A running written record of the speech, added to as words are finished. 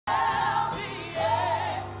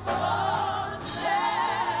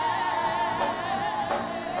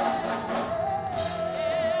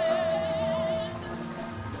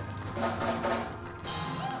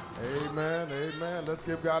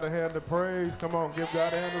give God a hand of praise. Come on, give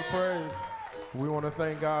God a hand of praise. We want to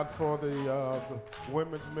thank God for the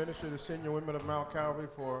women's ministry, the senior women of Mount Calvary,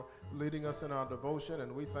 for leading us in our devotion.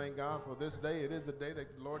 And we thank God for this day. It is a day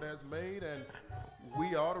that the Lord has made, and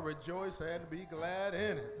we ought to rejoice and be glad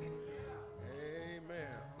in it. Amen.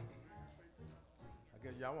 I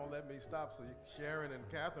guess y'all won't let me stop, so Sharon and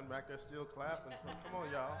Catherine back there still clapping. So come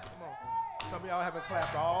on, y'all. Come on. Some of y'all haven't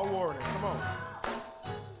clapped all morning. Come on.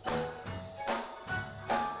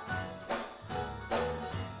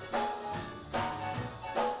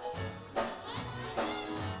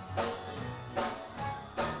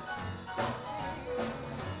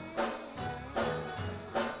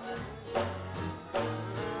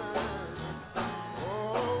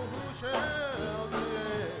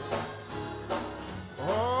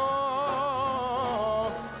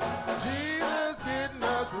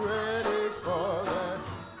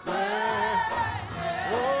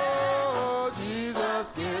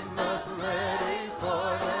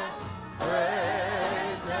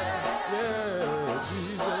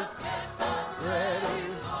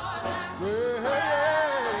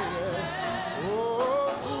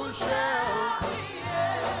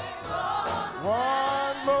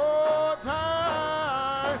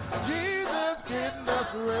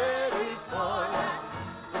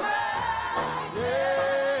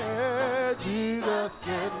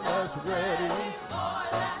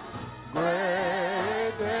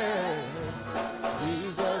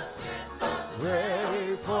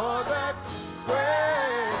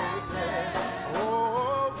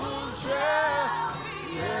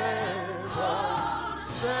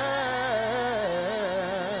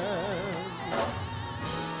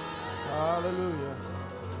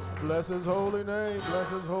 Bless his holy name. Bless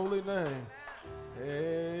his holy name.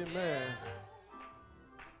 Amen.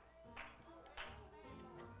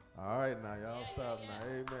 All right, now y'all stop now.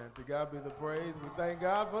 Amen. To God be the praise. We thank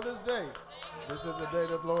God for this day. This is the day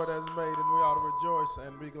that the Lord has made, and we ought to rejoice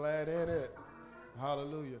and be glad in it.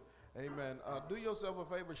 Hallelujah. Amen. Do yourself a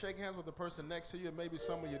favor. Shake hands with the person next to you. Maybe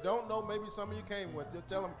someone you don't know. Maybe someone you came with. Just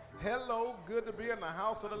tell them, hello, good to be in the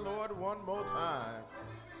house of the Lord one more time.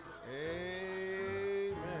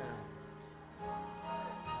 Amen.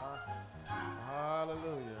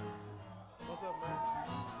 Hallelujah. What's up, man?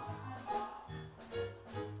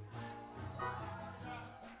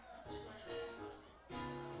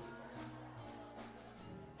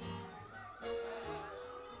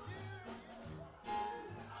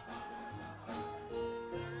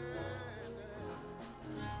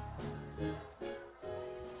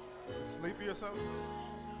 Sleepy or something?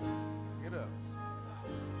 Get up.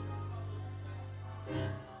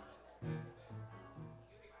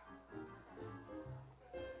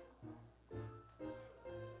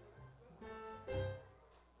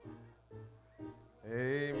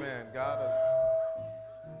 Amen. God has,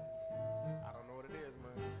 I don't know what it is,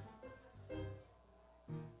 man.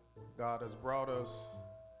 God has brought us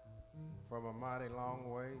from a mighty long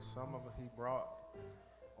way. Some of it he brought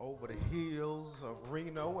over the hills of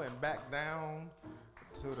Reno and back down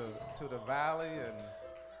to the valley and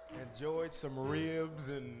enjoyed some ribs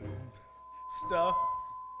and stuff.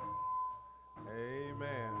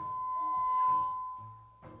 Amen.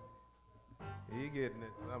 He getting it. He getting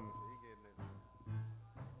it.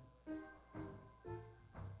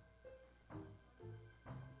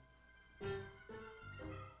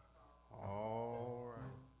 All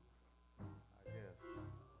right. I guess.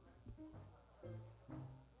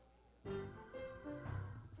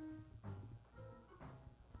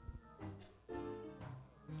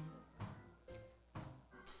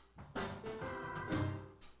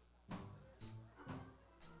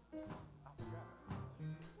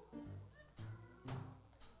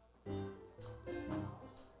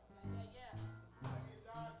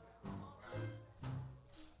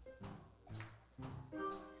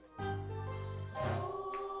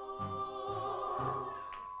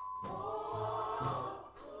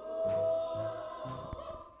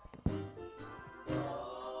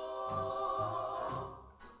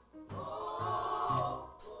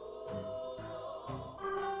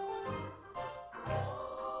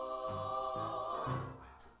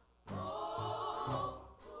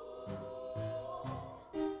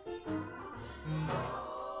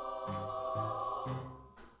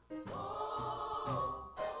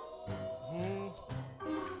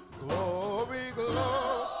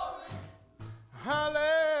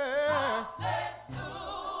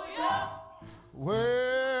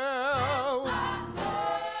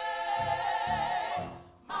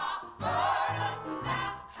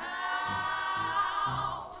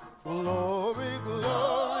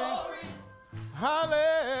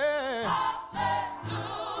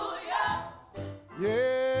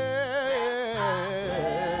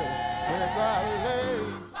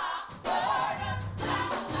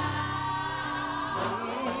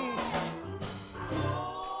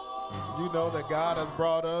 know that God has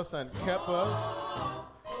brought us and kept us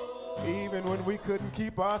even when we couldn't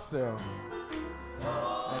keep ourselves.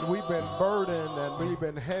 And we've been burdened and we've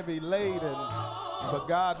been heavy laden, but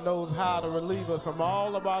God knows how to relieve us from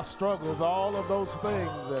all of our struggles, all of those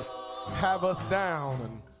things that have us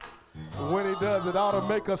down. And when he does, it ought to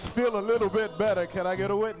make us feel a little bit better. Can I get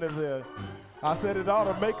a witness here? I said it ought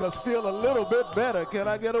to make us feel a little bit better. Can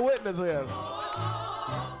I get a witness here?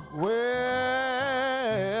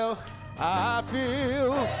 Well, I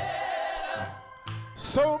feel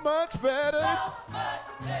so much better.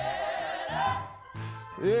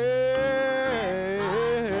 Yeah,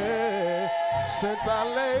 since I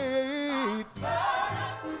laid,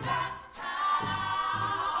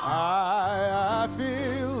 I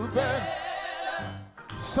feel better,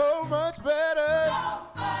 so much better,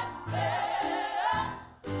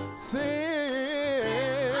 since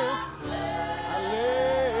I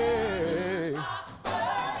laid.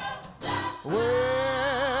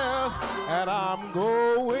 Well, and I'm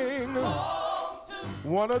going,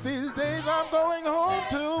 one of these days I'm going home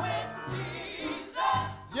to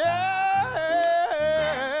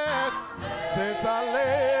yeah, since I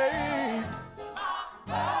laid.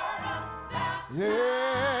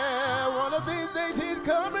 Yeah, one of these days he's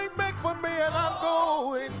coming back for me, and I'm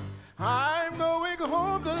going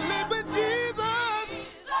home to live with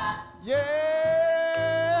Jesus.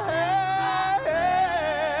 Yes,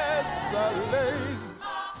 I laid.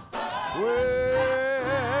 Well,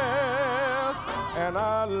 and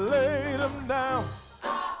I laid him down.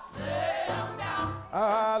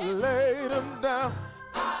 I laid him down.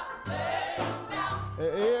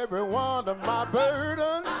 Every one of my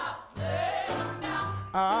burdens,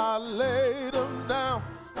 I laid them down.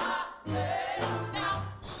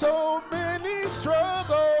 So many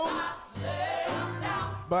struggles,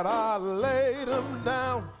 but I laid them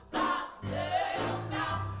down.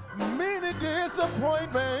 Many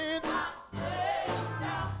disappointments,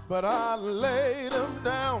 but I laid them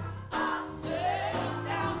down.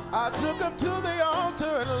 I took them to the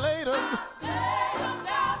altar and laid them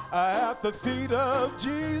at the feet of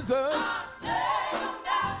Jesus.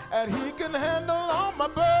 And he can handle all my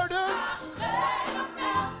burdens.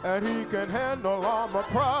 And he can handle all my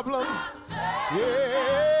problems.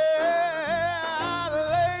 Yeah, I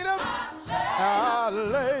laid them. I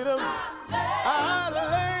laid them. I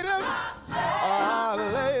laid them. I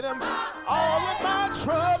laid them. All of my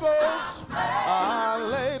troubles. I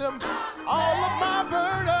laid them. All of my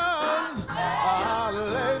burdens. I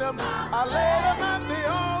laid them. I laid them at the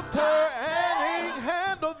altar and he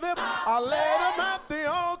handled them. I laid them at the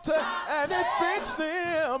altar and he fixed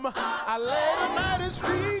them. I laid them at his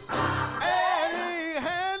feet and he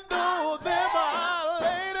handled them. I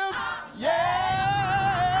laid them, yeah,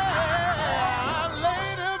 I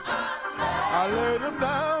laid them. I laid them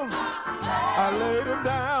down. I laid them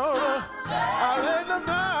down. I laid them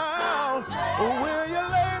down. Will you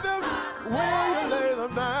lay them? Will you lay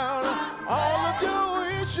them down? All of your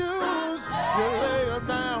issues, you lay them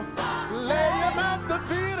down. Lay them at the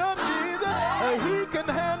feet of Jesus. He can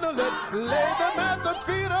handle it. Lay them at the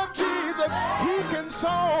feet of Jesus. He can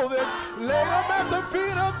solve it. Lay them at the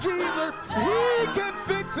feet of Jesus. He can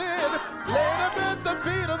fix it. Lay them at the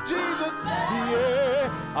feet of Jesus. Yeah,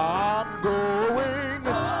 I'm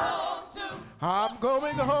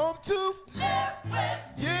going home to live with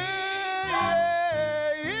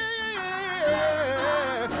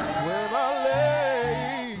when I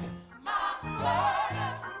lay my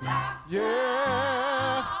burdens down.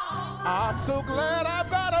 Yeah, I'm so glad I've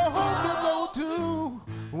got a home to go to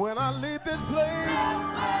when I leave this place.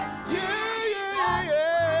 Yeah.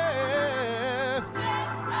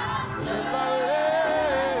 Since I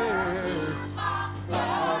laid my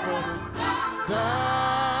burdens down.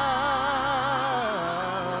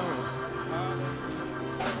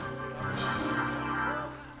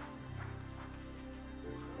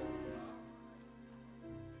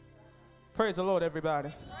 Praise the Lord, everybody.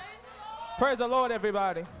 Praise the Lord,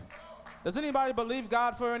 everybody. Does anybody believe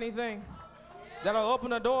God for anything? That'll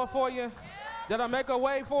open a door for you? That'll make a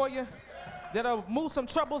way for you? That'll move some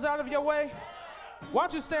troubles out of your way? Why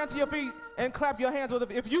don't you stand to your feet and clap your hands with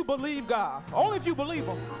it if you believe God? Only if you believe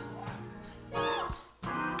Him.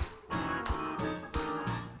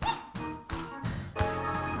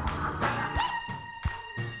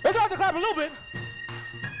 Let's have to clap a little bit.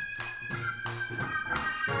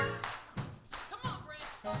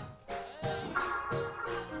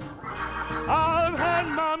 I've had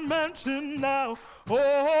my mansion now.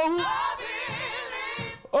 Oh,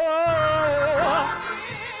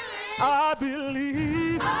 I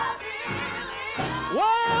believe. Well,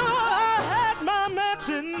 I had my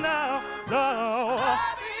mansion now. No,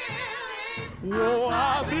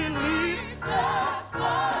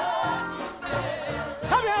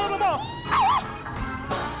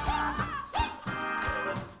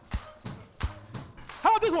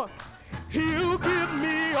 He'll give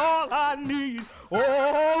me all I need.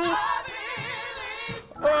 Oh,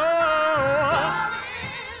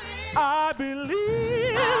 I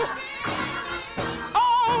believe.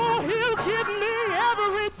 Oh, he'll give me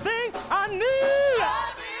everything I need.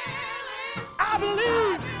 I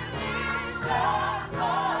believe.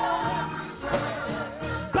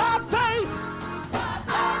 By faith,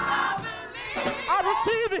 I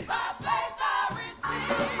receive it.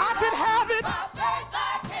 I can have it.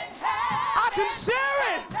 I can share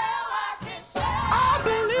it. I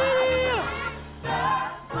believe.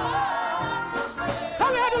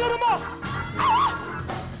 Come here, a little more.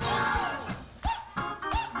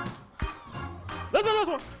 Listen to this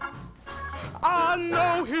one. I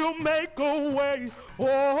know he'll make a way.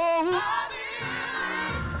 Oh,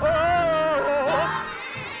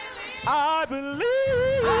 I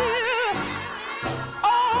believe.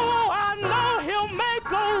 Oh, I know he'll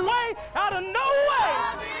make a way out of no way.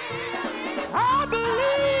 I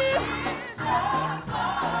believe.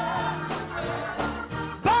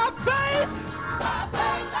 By faith,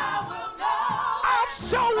 I'll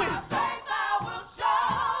show it.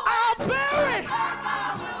 I'll bear it.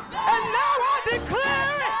 And now I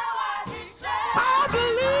declare it. I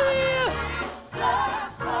believe.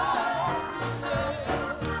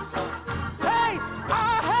 Hey, I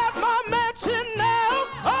have my mansion now.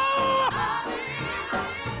 Oh,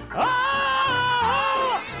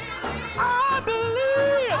 I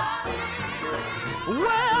believe.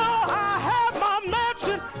 Well, I have my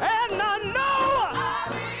mansion and I know.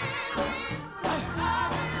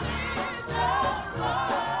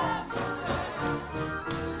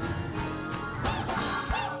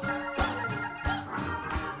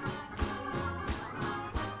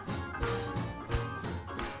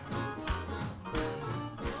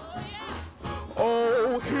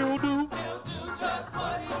 Oh, he'll do just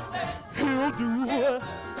what he said. He'll do what?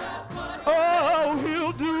 Oh,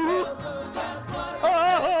 he'll do.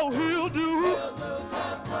 Oh, he'll do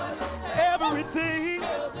everything.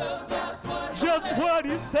 Just what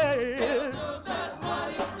he said.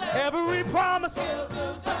 Every promise.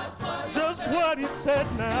 Just what he said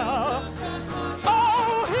now.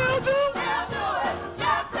 Oh, he'll do.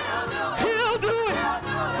 He'll do it.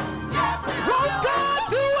 Won't God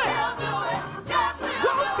do it?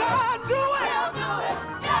 Won't God do it?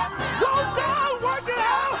 Won't God work it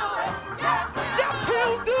out? Yes,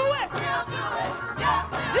 he'll do it.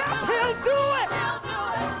 Yes, he'll do it.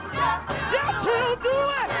 Yes, he'll do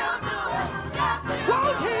it.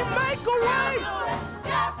 Won't he make a way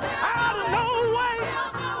out of no way?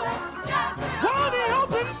 Won't he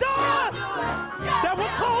open doors that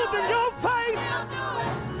were closed in your face?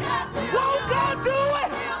 Won't God do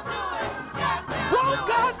it? Won't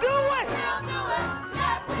God do it?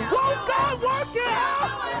 Won't God work it out?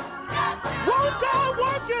 Won't God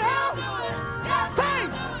work it out? Say,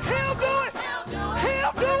 he'll do it.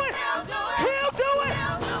 He'll do it. He'll do it.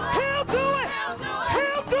 He'll do it.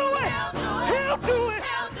 He'll do it. He'll do it.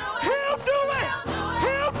 He'll do it.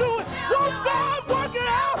 He'll do it. Won't God work it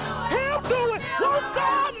out? He'll do it. Won't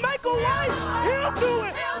God make a way? He'll do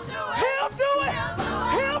it. He'll do it.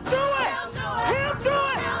 He'll do it. He'll do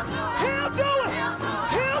it. He'll do it. He'll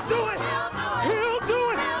do it. He'll do it.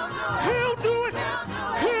 He'll do it. He'll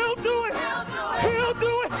do it. He'll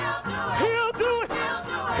do it. He'll do it.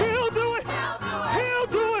 He'll do it. He'll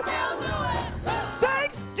do it.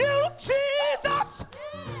 Thank you, Jesus.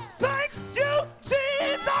 Thank you,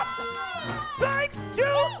 Jesus. Thank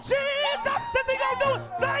you, Jesus. Says he gonna do it.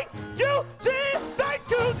 Thank you, Jesus. Thank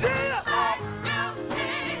you, Jesus.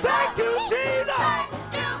 Thank you, Jesus.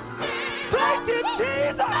 Thank you,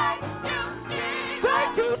 Jesus.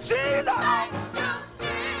 Thank you, Jesus.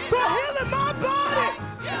 For healing my body.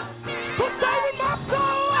 For saving my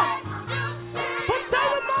soul. For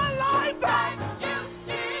saving my life.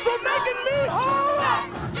 For making me whole.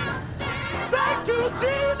 Thank you,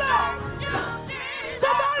 Jesus.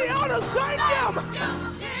 Somebody ought to thank him.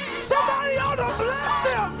 Somebody ought to bless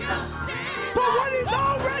him for what he's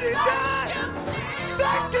already done.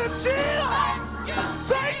 Thank you, Jesus.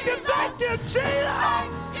 Thank you, Jesus.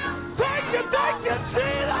 Thank you,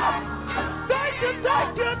 Jesus. Thank you,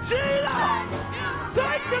 Jesus.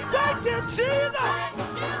 Thank you, Jesus.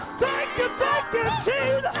 Thank you,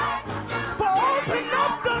 Jesus. For opening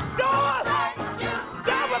up the doors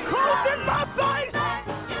that were closed in my face.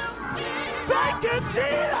 Thank you,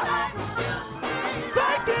 Jesus.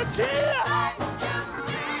 Thank you, Jesus.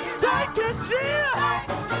 Thank you, Jesus.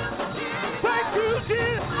 Thank you,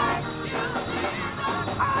 Jesus.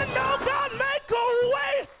 I know God make a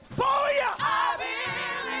way for you.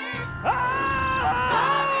 Oh,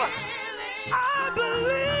 I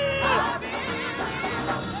believe.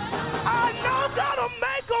 I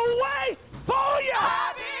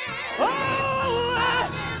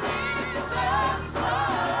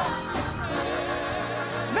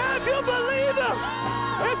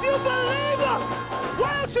If you believe it,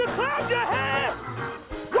 why don't you clap your hands?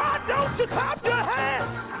 Why don't you clap your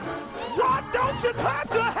hands? Why don't you clap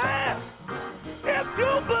your hands? If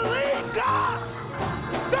you believe God,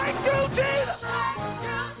 thank you, Jesus.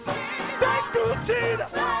 Thank you, Jesus.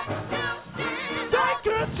 Thank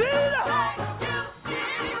you, Jesus.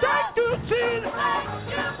 Thank you, Jesus.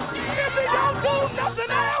 If he don't do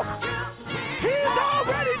nothing else, he's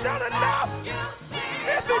already done enough.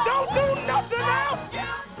 If he don't do nothing else,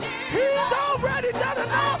 he's already done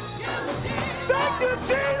enough. Thank you,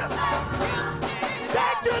 Jesus.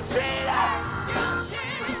 Thank you, Jesus.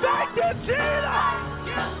 Thank you, Jesus.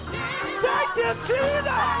 Thank you,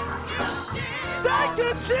 Jesus. Thank you,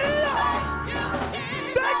 Jesus.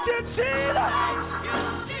 Thank you, Jesus.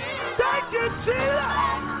 Thank you, Jesus.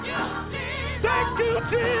 Thank you,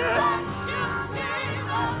 Jesus.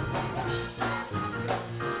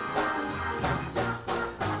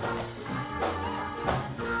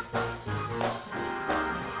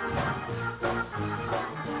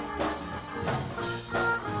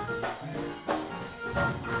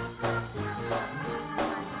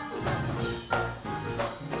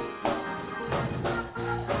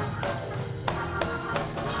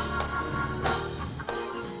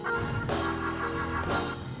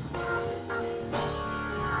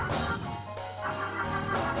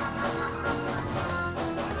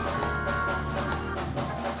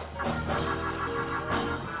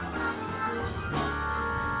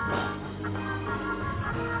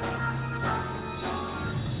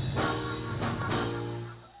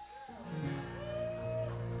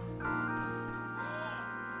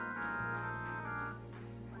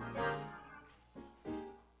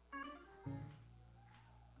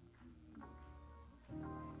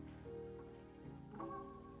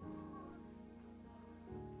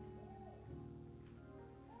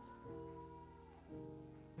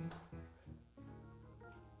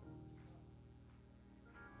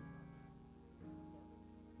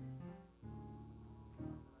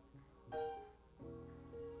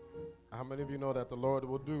 How many of you know that the Lord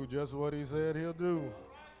will do just what he said he'll do?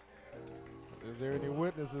 Is there any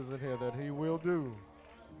witnesses in here that he will do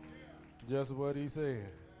just what he said?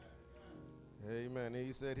 Amen.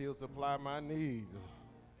 He said he'll supply my needs,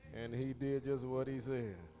 and he did just what he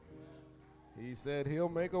said. He said he'll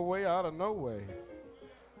make a way out of no way,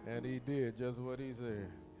 and he did just what he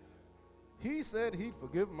said. He said he'd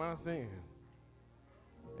forgive my sin,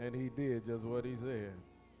 and he did just what he said.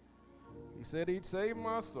 He said he'd save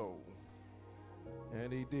my soul,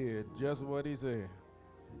 and he did just what he said.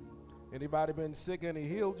 Anybody been sick and he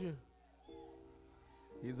healed you?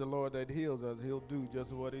 He's the Lord that heals us. He'll do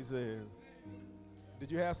just what he says.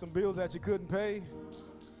 Did you have some bills that you couldn't pay?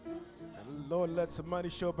 And the Lord let some money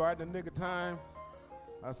show up right in the nick of time.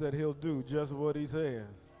 I said he'll do just what he says.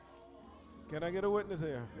 Can I get a witness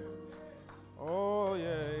here? Oh,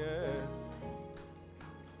 yeah.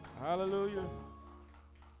 Hallelujah.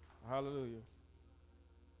 Hallelujah.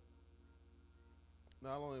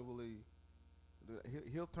 Not only will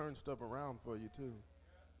he'll turn stuff around for you too.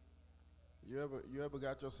 You ever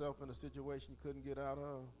got yourself in a situation you couldn't get out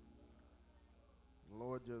of? The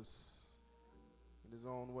Lord just, in his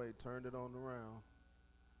own way, turned it on around,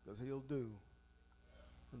 because he'll do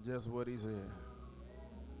just what he said.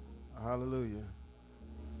 Hallelujah.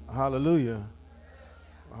 Hallelujah.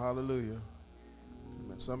 Hallelujah.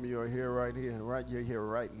 And some of you are here right here, and you're here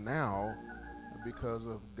right now because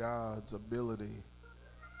of God's ability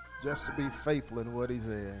just to be faithful in what he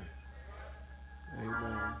said.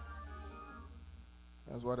 Amen.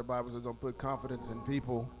 That's why the Bible says don't put confidence in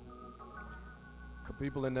people, because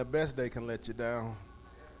people in their best day can let you down.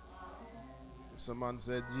 Someone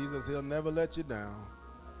said, Jesus, he'll never let you down,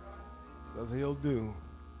 because he'll do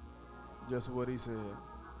just what he said.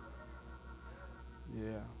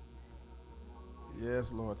 Yeah.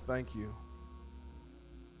 Yes, Lord. Thank you.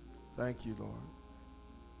 Thank you, Lord,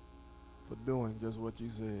 for doing just what you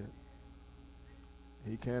said.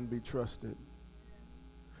 He can be trusted.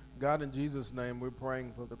 God, in Jesus' name, we're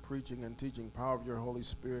praying for the preaching and teaching power of your Holy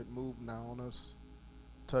Spirit. Move now on us.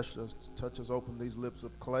 Touch us, open these lips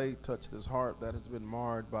of clay. Touch this heart that has been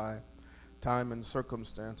marred by time and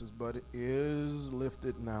circumstances, but it is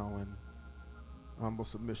lifted now in humble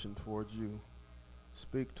submission towards you.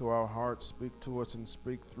 Speak to our hearts, speak to us, and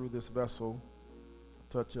speak through this vessel.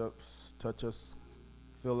 Touch us,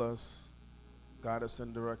 fill us, guide us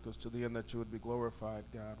and direct us to the end that you would be glorified,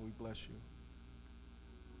 God. We bless you.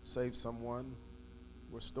 Save someone,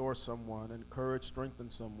 restore someone, encourage, strengthen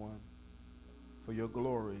someone for your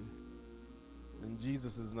glory. In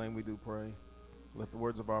Jesus' name we do pray. Let the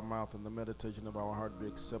words of our mouth and the meditation of our heart be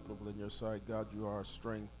acceptable in your sight. God, you are our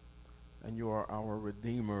strength and you are our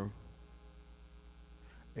Redeemer.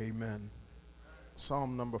 Amen.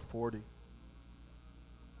 Psalm number 40.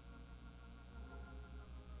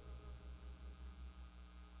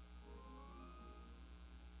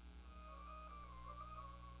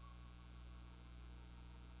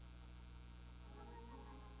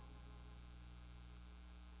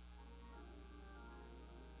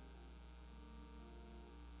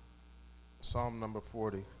 Psalm number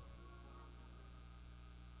 40.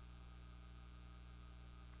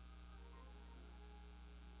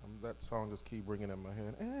 That song just keep ringing in my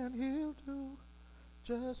head. And he'll do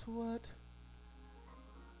just what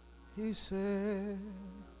he said.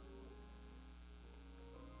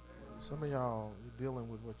 Some of y'all, you're dealing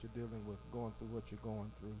with what you're dealing with, going through what you're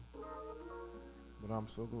going through. But I'm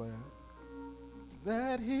so glad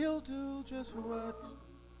that he'll do just what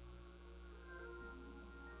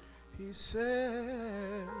he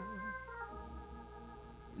said.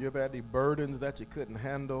 You ever had any burdens that you couldn't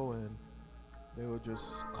handle and they were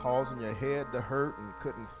just causing your head to hurt and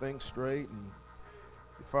couldn't think straight, and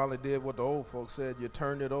you finally did what the old folks said, you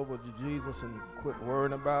turned it over to Jesus and quit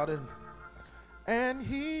worrying about it? And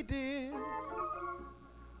he did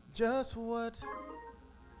just what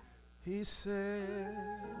he said.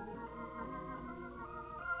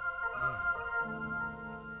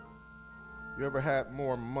 You ever had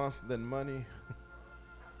more month than money?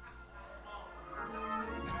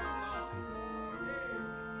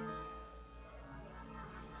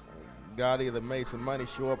 God either made some money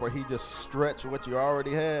show up or he just stretched what you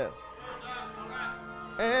already had.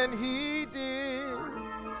 And he did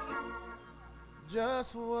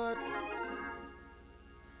just what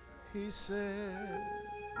he said.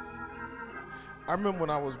 I remember when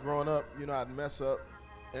I was growing up, you know, I'd mess up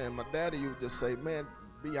and my daddy would just say, man,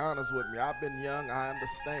 be honest with me. I've been young, I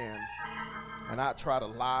understand. And I'd try to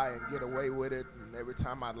lie and get away with it. And every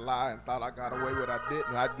time I'd lie and thought I got away with it, I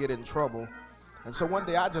didn't. I'd get in trouble. And so one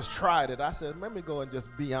day I just tried it. I said, let me go and just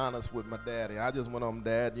be honest with my daddy. I just went on,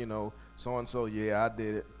 Dad, you know, so-and-so, yeah, I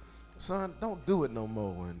did it. Son, don't do it no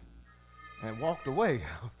more. And walked away.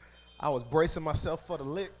 I was bracing myself for the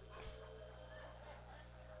lick.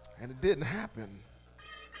 And it didn't happen.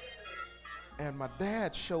 And my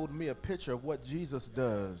dad showed me a picture of what Jesus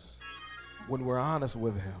does when we're honest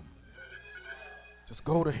with him. Just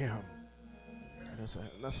go to him. And I said,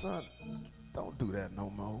 now, son, don't do that no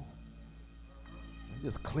more.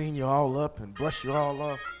 Just clean you all up and brush you all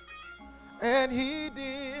up. And he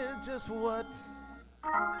did just what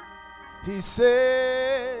he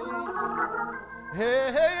said.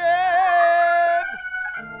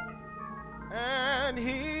 And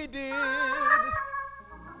he did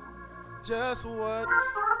just what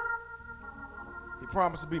he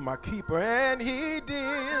promised to be my keeper. And he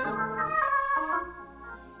did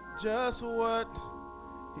just what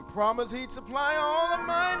he promised he'd supply all of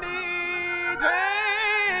my needs.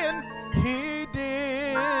 And he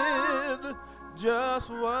did just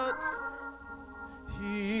what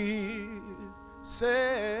he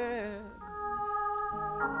said.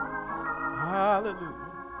 Hallelujah.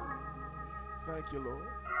 Thank you, Lord.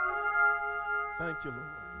 Thank you, Lord.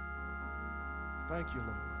 Thank you,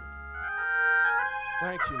 Lord.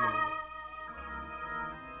 Thank you, Lord.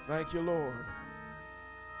 Thank you, Lord.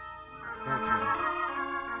 Thank you, Lord.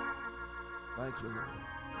 Thank you, Lord.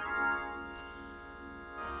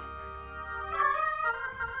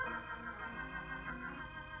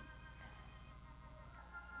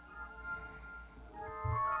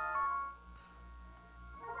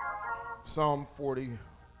 Psalm 40.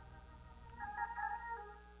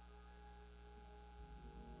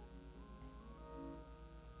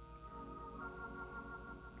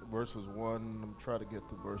 Verses 1, I'm trying to get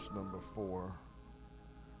to verse number 4,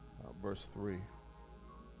 verse 3.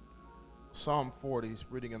 Psalm 40,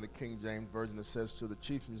 reading in the King James Version, it says, to the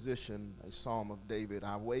chief musician, a psalm of David,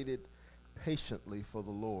 I waited patiently for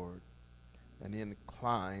the Lord, and he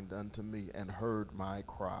inclined unto me and heard my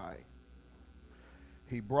cry.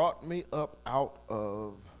 He brought me up out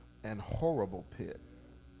of an horrible pit,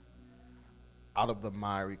 out of the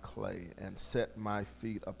miry clay, and set my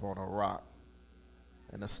feet upon a rock,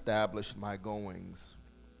 and established my goings.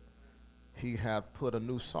 He hath put a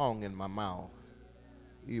new song in my mouth,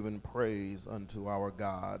 even praise unto our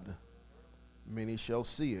God. Many shall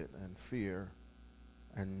see it and fear,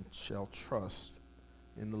 and shall trust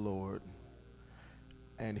in the Lord.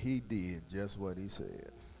 And he did just what he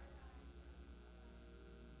said.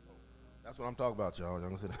 That's what I'm talking about, y'all.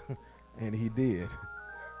 And he did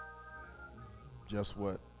just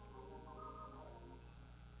what.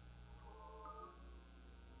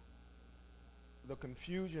 The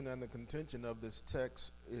confusion and the contention of this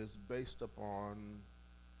text is based upon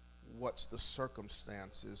what's the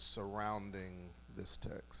circumstances surrounding this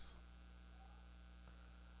text.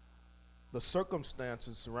 The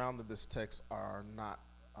circumstances surrounding this text are not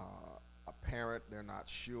apparent, they're not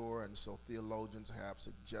sure, and so theologians have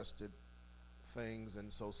suggested things,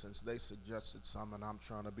 and so since they suggested some and I'm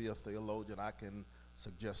trying to be a theologian, I can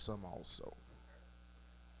suggest some also.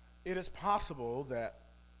 It is possible that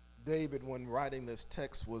David, when writing this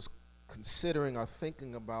text, was considering or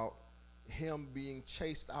thinking about him being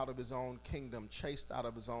chased out of his own kingdom, chased out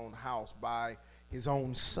of his own house by his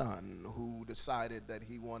own son, who decided that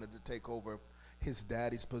he wanted to take over his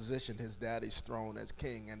daddy's position, his daddy's throne as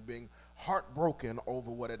king, and being heartbroken over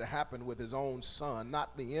what had happened with his own son,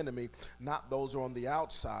 not the enemy, not those who are on the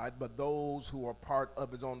outside, but those who are part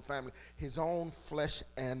of his own family, his own flesh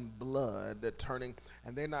and blood turning,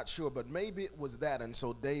 and they're not sure, but maybe it was that, and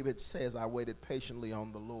so David says, I waited patiently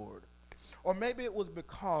on the Lord. Or maybe it was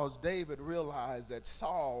because David realized that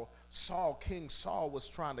King Saul was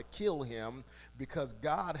trying to kill him because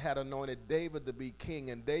God had anointed David to be king,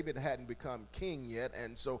 and David hadn't become king yet,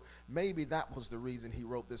 and so maybe that was the reason he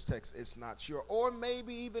wrote this text. It's not sure. Or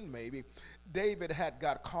maybe David had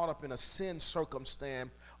got caught up in a sin circumstance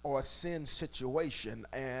or a sin situation,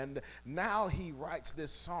 and now he writes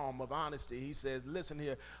this psalm of honesty. He says, listen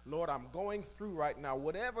here, Lord, I'm going through right now.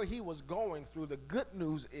 Whatever he was going through, the good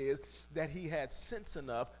news is that he had sense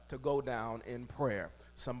enough to go down in prayer.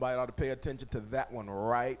 Somebody ought to pay attention to that one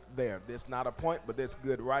right there. This not a point, but that's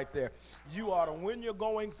good right there. You ought to, when you're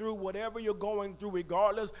going through whatever you're going through,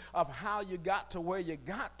 regardless of how you got to where you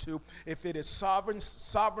got to, if it is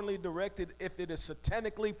sovereignly directed, if it is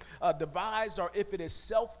satanically devised, or if it is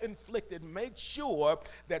self-inflicted, make sure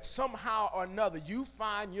that somehow or another you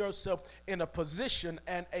find yourself in a position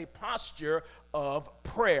and a posture of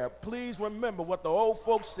prayer. Please remember what the old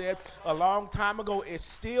folks said a long time ago. It's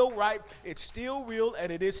still right, it's still real, and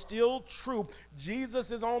it is still true.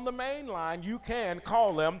 Jesus is on the main line. You can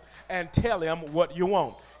call him and tell him what you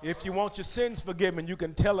want. If you want your sins forgiven, you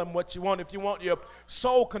can tell him what you want. If you want your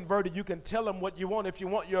soul converted, you can tell him what you want. If you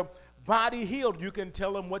want your body healed, you can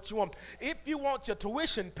tell him what you want. If you want your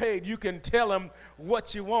tuition paid, you can tell him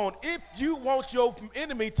what you want. If you want your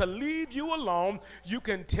enemy to leave you alone, you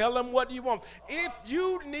can tell him what you want. If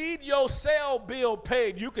you need your cell bill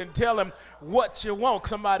paid, you can tell him what you want.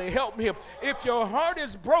 Somebody help me here. If your heart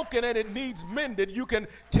is broken and it needs mended, you can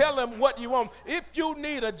tell him what you want. If you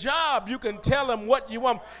need a job, you can tell him what you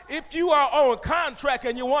want. If you are on contract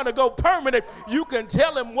and you want to go permanent, you can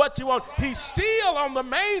tell him what you want. He's still on the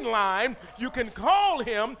main line. You can call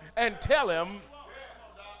him and tell him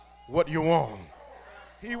what you want.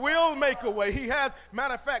 He will make a way. He has,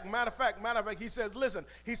 matter of fact, he says, listen,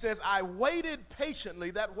 he says, I waited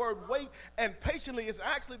patiently. That word wait and patiently is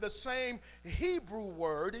actually the same Hebrew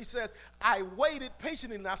word. He says, I waited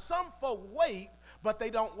patiently. Now, some folk wait, but they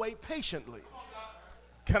don't wait patiently.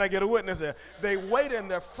 Can I get a witness there? They wait and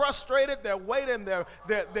they're frustrated. They're waiting.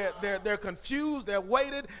 They're confused. They're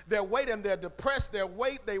waiting. They're depressed. They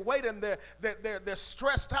wait and they're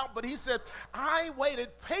stressed out. But he said, I waited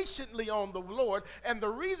patiently on the Lord. And the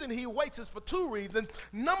reason he waits is for two reasons.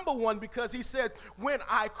 Number one, because he said, when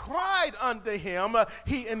I cried unto him,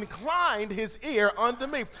 he inclined his ear unto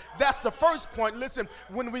me. That's the first point. Listen,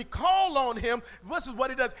 when we call on him, this is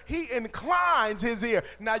what he does. He inclines his ear.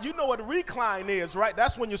 Now, you know what recline is, right?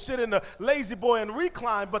 That's when you sit in the lazy boy and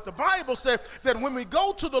recline, but the Bible says that when we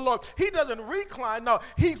go to the Lord, he doesn't recline. No,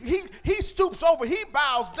 he stoops over, he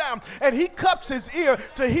bows down, and he cups his ear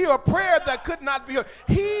to hear a prayer that could not be heard.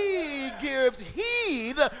 He gives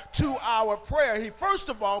heed to our prayer. First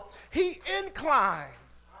of all, he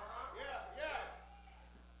inclines.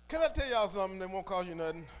 Can I tell y'all something that won't cost you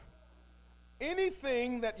nothing?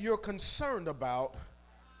 Anything that you're concerned about,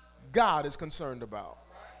 God is concerned about.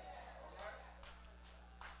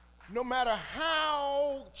 No matter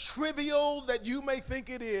how trivial that you may think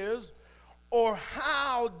it is, or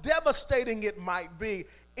how devastating it might be,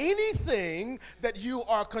 anything that you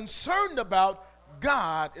are concerned about,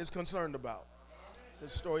 God is concerned about. The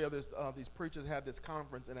story of these preachers had this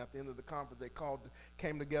conference, and at the end of the conference, they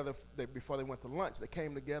came together before they went to lunch. They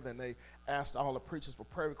came together and they asked all the preachers for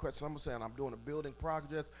prayer requests. Some were saying, I'm doing a building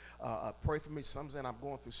project, pray for me. Some saying, I'm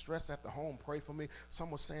going through stress at the home, pray for me. Some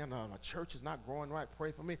were saying, my church is not growing right,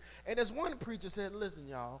 pray for me. And this one preacher said, listen,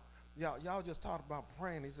 y'all just talked about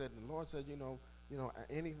praying. He said, the Lord said, you know,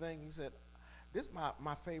 anything. He said, this is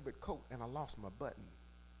my favorite coat, and I lost my button.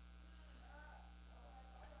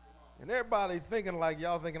 And everybody thinking like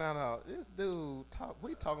y'all thinking, I know, this dude,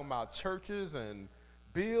 we talking about churches and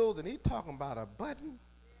bills, and he talking about a button.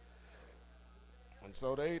 And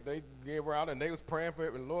so they gave her out, and they was praying for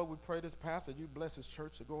it. And Lord, we pray this pastor, you bless his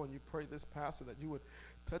church to go, and you pray this pastor that you would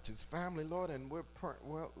touch his family, Lord. And Lord,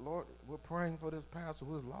 we're praying for this pastor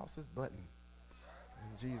who has lost his button.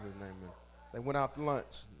 In Jesus' name. And they went out to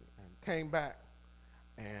lunch and came back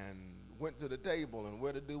and went to the table, and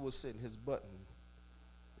where the dude was sitting, his button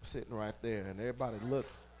was sitting right there. And everybody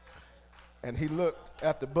looked, and he looked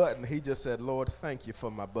at the button. He just said, Lord, thank you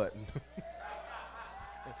for my button.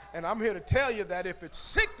 And I'm here to tell you that if it's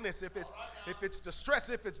sickness, if it's distress,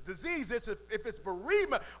 if it's disease, if it's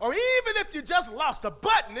bereavement, or even if you just lost a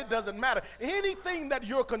button, it doesn't matter. Anything that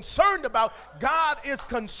you're concerned about, God is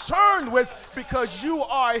concerned with, because you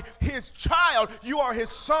are his child, you are his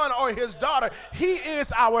son or his daughter. He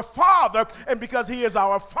is our Father, and because he is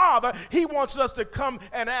our Father, he wants us to come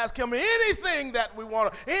and ask him anything that we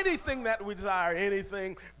want, anything that we desire,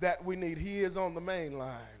 anything that we need. He is on the main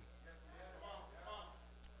line.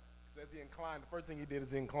 He inclined. The first thing he did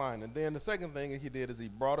is he inclined. And then the second thing he did is he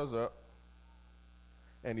brought us up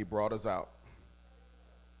and he brought us out.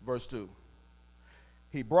 Verse 2.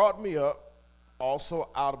 He brought me up also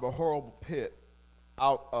out of a horrible pit,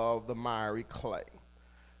 out of the miry clay,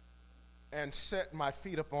 and set my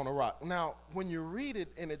feet upon a rock. Now, when you read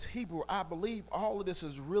it in its Hebrew, I believe all of this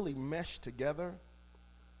is really meshed together.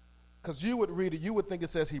 Because you would read it, you would think it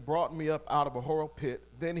says he brought me up out of a horrible pit,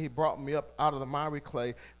 then he brought me up out of the miry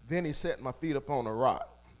clay, then he set my feet upon a rock.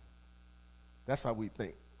 That's how we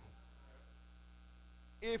think.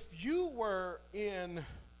 If you were in,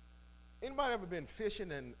 anybody ever been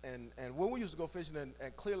fishing, and when we used to go fishing in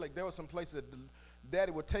Clear Lake, there were some places that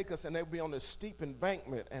Daddy would take us, and they would be on this steep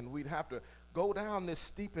embankment, and we'd have to go down this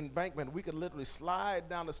steep embankment. We could literally slide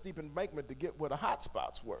down the steep embankment to get where the hot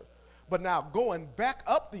spots were. But now going back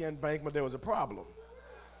up the embankment, there was a problem.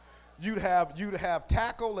 You'd have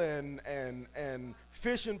tackle and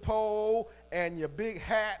fishing pole and your big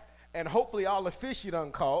hat and hopefully all the fish you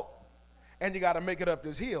done caught, and you got to make it up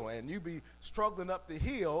this hill. And you be struggling up the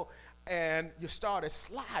hill, and you started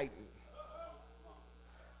sliding.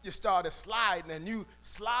 You started sliding, and you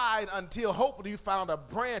slide until hopefully you found a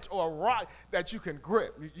branch or a rock that you can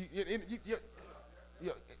grip.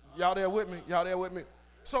 Y'all there with me? Y'all there with me?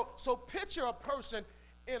 So picture a person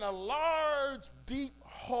in a large, deep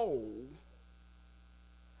hole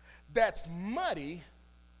that's muddy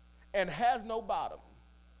and has no bottom.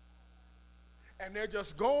 And they're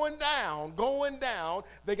just going down.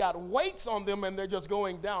 They got weights on them, and they're just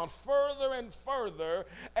going down further and further.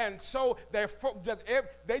 And so they're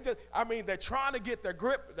trying to get their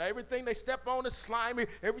grip. Everything they step on is slimy.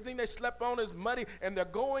 Everything they step on is muddy, and they're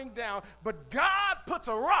going down. But God puts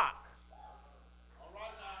a rock.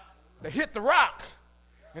 They hit the rock,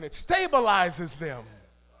 and it stabilizes them.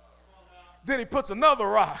 Then he puts another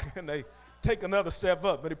rock, and they take another step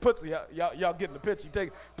up. But he puts, y'all getting the picture. He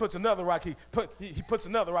puts another rock. He puts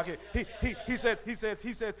another rock. He says, even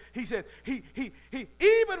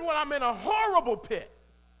when I'm in a horrible pit.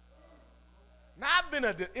 Now, I've been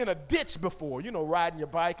in a ditch before. You know, riding your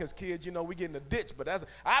bike as kids, you know, we get in a ditch. But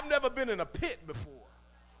I've never been in a pit before.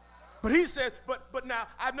 But he said, but now,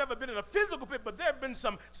 I've never been in a physical pit, but there have been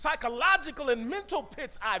some psychological and mental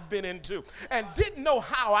pits I've been into, and didn't know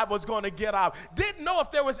how I was going to get out. Didn't know if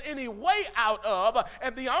there was any way out of,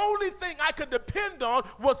 and the only thing I could depend on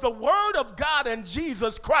was the Word of God and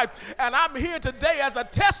Jesus Christ. And I'm here today as a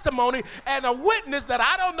testimony and a witness that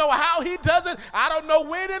I don't know how he does it. I don't know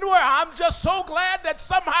when and where. I'm just so glad that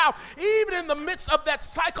somehow, even in the midst of that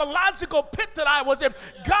psychological pit that I was in,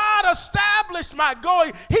 God established my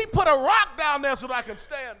going. He put a rock down there so that I can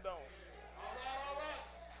stand on.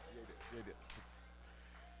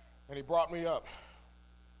 And he brought me up.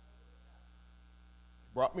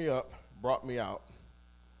 Brought me out,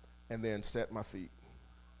 and then set my feet.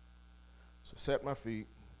 So set my feet.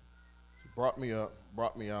 So brought me up,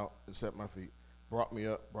 brought me out, and set my feet. Brought me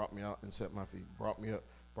up, brought me out, and set my feet. Brought me up,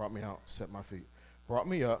 brought me out, set my feet. Brought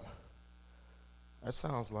me up. That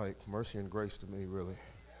sounds like mercy and grace to me, really.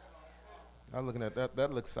 I'm looking at that.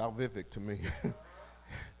 That looks salvific to me,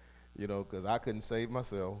 you know, because I couldn't save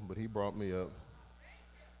myself, but he brought me up.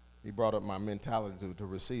 He brought up my mentality to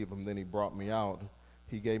receive him. Then he brought me out.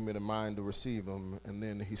 He gave me the mind to receive him, and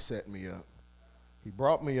then he set me up. He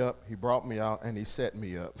brought me up, he brought me out, and he set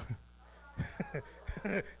me up.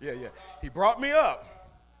 Yeah. He brought me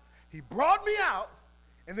up. He brought me out,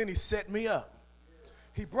 and then he set me up.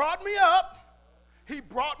 He brought me up. He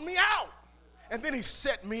brought me out, and then he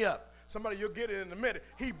set me up. Somebody, you'll get it in a minute.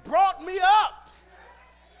 He brought me up.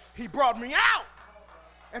 He brought me out.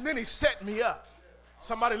 And then he set me up.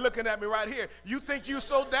 Somebody looking at me right here. You think you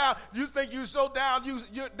so down? You think you so down?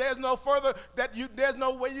 There's no further there's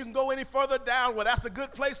no way you can go any further down. Well, that's a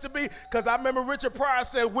good place to be, because I remember Richard Pryor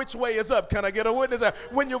said, "Which way is up?" Can I get a witness?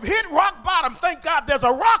 When you hit rock bottom, thank God there's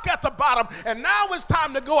a rock at the bottom, and now it's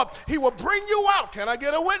time to go up. He will bring you out. Can I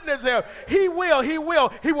get a witness there? He will. He will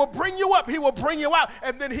bring you up. He will bring you out,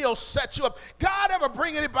 and then he'll set you up. God ever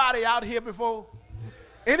bring anybody out here before?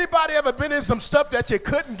 Anybody ever been in some stuff that you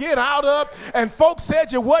couldn't get out of, and folks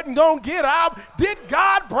said you wasn't going to get out? Did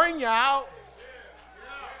God bring you out?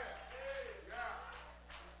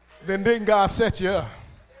 Then didn't God set you up?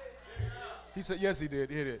 He said, yes, he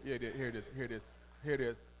did. Here it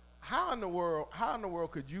is. How in the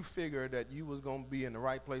world could you figure that you was going to be in the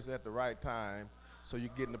right place at the right time so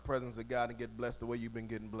you get in the presence of God and get blessed the way you've been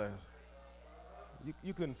getting blessed?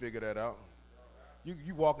 You couldn't figure that out.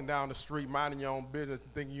 You walking down the street, minding your own business,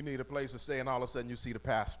 and thinking you need a place to stay, and all of a sudden you see the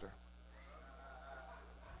pastor.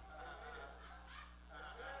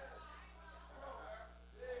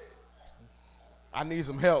 I need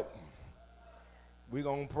some help. We're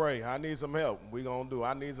going to pray. I need some help. We're going to do.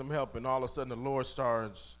 I need some help. And all of a sudden the Lord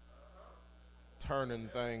starts turning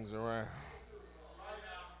things around.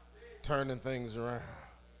 Turning things around.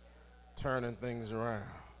 Turning things around.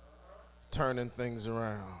 Turning things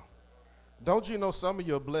around. Don't you know some of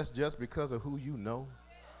you are blessed just because of who you know?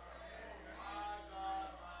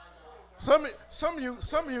 Some of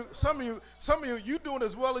you, you doing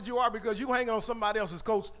as well as you are because you hang on somebody else's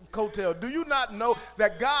coattail. Do you not know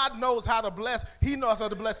that God knows how to bless? He knows how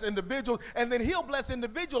to bless individuals, and then he'll bless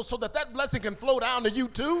individuals so that that blessing can flow down to you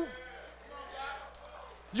too.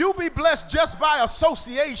 You'll be blessed just by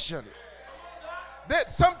association.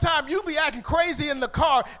 That sometimes you be acting crazy in the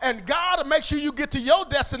car, and God will make sure you get to your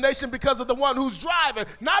destination because of the one who's driving,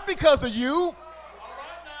 not because of you.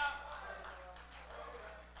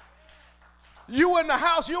 You in the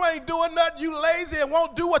house, you ain't doing nothing, you lazy and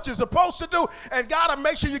won't do what you're supposed to do, and God will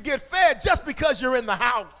make sure you get fed just because you're in the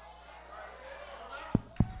house.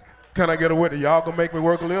 Can I get a witness? Y'all gonna make me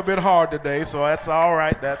work a little bit hard today, so that's all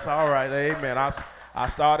right. That's all right. Amen. I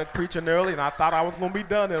started preaching early, and I thought I was going to be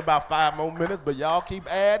done in about 5 more minutes, but y'all keep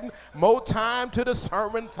adding more time to the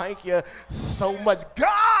sermon. Thank you so much.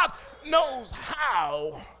 God knows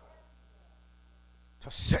how to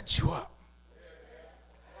set you up.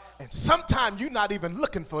 And sometimes you're not even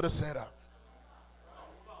looking for the setup.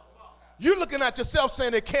 You're looking at yourself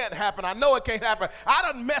saying it can't happen. I know it can't happen. I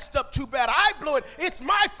done messed up too bad. I blew it. It's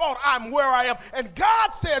my fault I'm where I am. And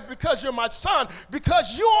God says, because you're my son,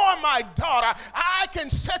 because you are my daughter, I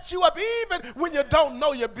can set you up even when you don't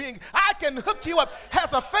know you're being. I can hook you up.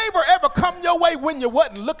 Has a favor ever come your way when you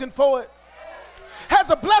wasn't looking for it?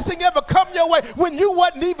 Has a blessing ever come your way when you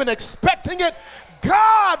wasn't even expecting it?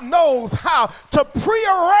 God knows how to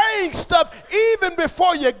prearrange stuff even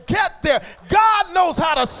before you get there. God knows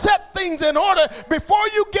how to set things in order before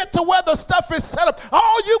you get to where the stuff is set up.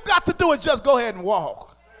 All you got to do is just go ahead and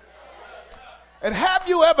walk. And have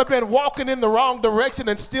you ever been walking in the wrong direction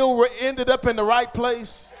and still ended up in the right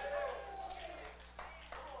place?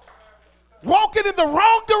 Walking in the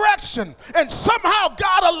wrong direction, and somehow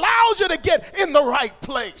God allows you to get in the right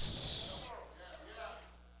place.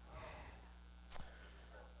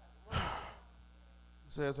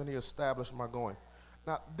 Says, and he established my going.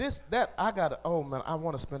 Now, I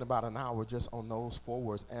want to spend about an hour just on those 4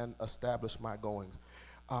 words, and establish my goings.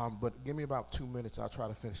 But give me about 2 minutes, I'll try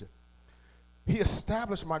to finish it. He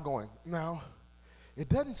established my going. Now, it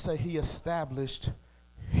doesn't say he established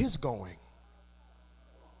his going.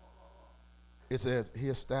 It says he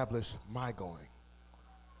established my going.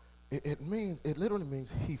 It literally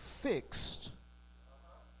means he fixed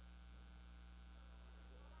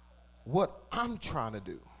what I'm trying to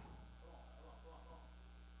do.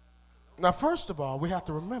 Now, first of all, we have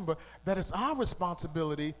to remember that it's our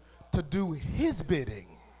responsibility to do his bidding.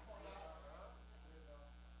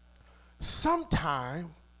 Sometimes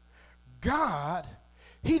God,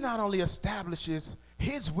 he not only establishes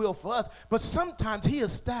his will for us, but sometimes he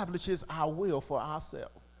establishes our will for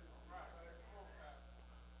ourselves.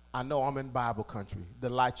 I know I'm in Bible country.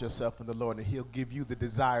 Delight yourself in the Lord, and he'll give you the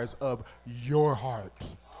desires of your heart.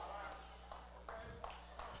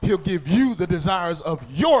 He'll give you the desires of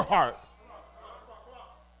your heart.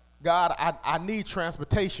 God, I need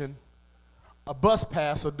transportation. A bus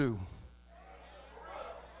pass will do.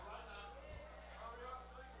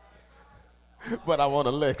 But I want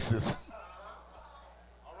a Lexus.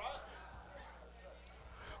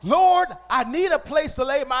 Lord, I need a place to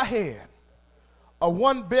lay my head. A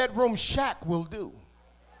 1-bedroom shack will do.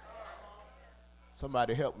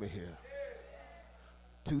 Somebody help me here.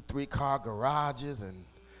 2, 3 car garages and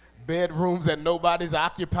bedrooms that nobody's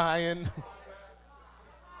occupying,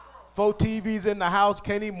 4 TVs in the house,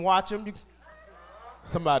 can't even watch them.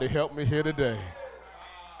 Somebody help me here today.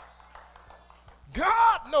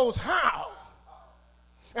 God knows how.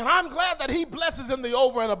 And I'm glad that he blesses in the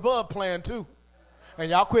over and above plan too. And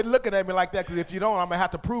y'all quit looking at me like that, because if you don't, I'm going to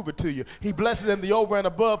have to prove it to you. He blesses in the over and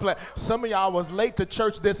above plan. Some of y'all was late to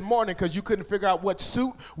church this morning because you couldn't figure out what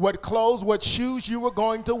suit, what clothes, what shoes you were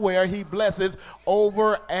going to wear. He blesses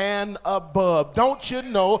over and above. Don't you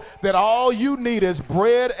know that all you need is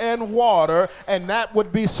bread and water, and that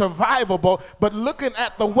would be survivable? But looking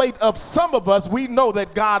at the weight of some of us, we know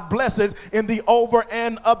that God blesses in the over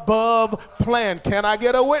and above plan. Can I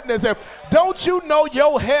get a witness here? Don't you know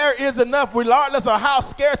your hair is enough, regardless of how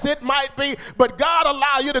scarce it might be, but God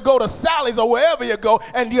allow you to go to Sally's or wherever you go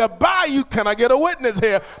and you buy you. Can I get a witness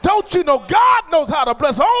here? Don't you know God knows how to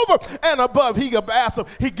bless over and above? He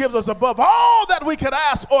gives us above all that we can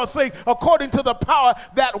ask or think, according to the power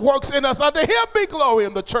that works in us. Unto him be glory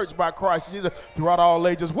in the church by Christ Jesus throughout all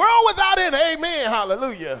ages, world without end. Amen.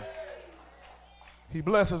 Hallelujah. He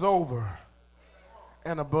blesses over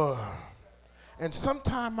and above. And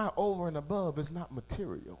sometimes my over and above is not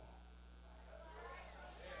material.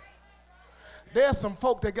 There's some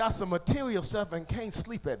folk that got some material stuff and can't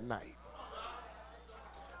sleep at night.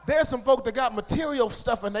 There's some folk that got material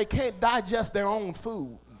stuff and they can't digest their own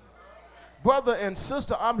food. Brother and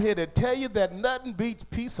sister, I'm here to tell you that nothing beats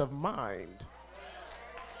peace of mind.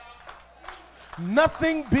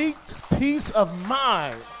 Nothing beats peace of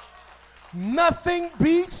mind. Nothing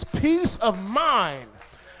beats peace of mind.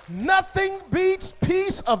 Nothing beats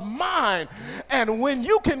peace of mind. And when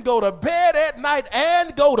you can go to bed at night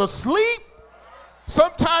and go to sleep,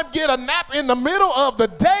 sometimes get a nap in the middle of the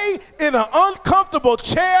day in an uncomfortable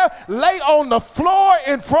chair, lay on the floor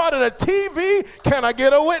in front of the TV. Can I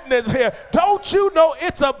get a witness here? Don't you know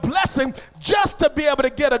it's a blessing just to be able to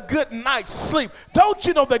get a good night's sleep? Don't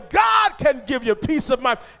you know that God can give you peace of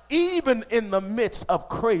mind even in the midst of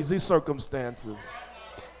crazy circumstances?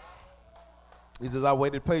 He says, I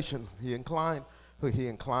waited patient. He inclined. He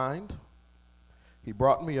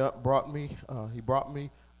brought me up, brought me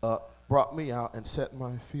out and set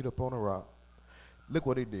my feet upon a rock. Look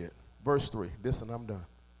what he did. Verse 3. This and I'm done.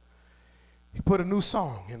 He put a new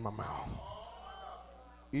song in my mouth.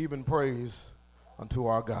 Even praise unto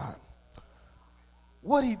our God.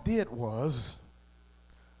 What he did was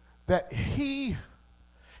that he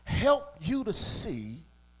helped you to see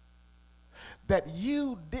that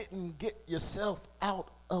you didn't get yourself out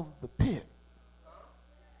of the pit.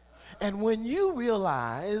 And when you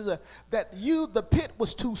realize that the pit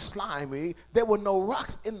was too slimy, there were no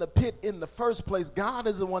rocks in the pit in the first place. God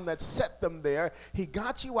is the one that set them there. He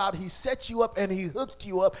got you out, he set you up, and he hooked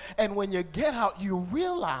you up. And when you get out, you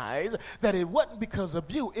realize that it wasn't because of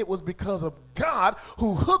you, it was because of God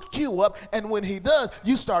who hooked you up. And when he does,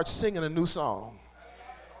 you start singing a new song.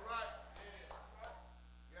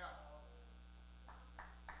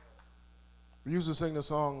 We used to sing the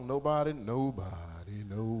song, nobody knows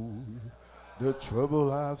the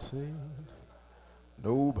trouble I've seen.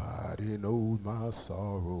 Nobody knows my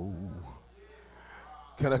sorrow.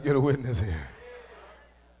 Can I get a witness here?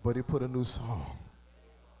 But he put a new song.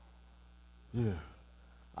 Yeah.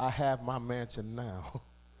 I have my mansion now.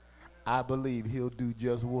 I believe he'll do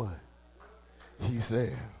just what he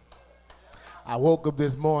said. I woke up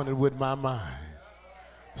this morning with my mind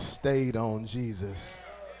stayed on Jesus.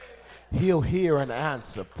 He'll hear and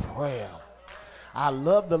answer prayer. I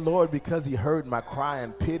love the Lord because he heard my cry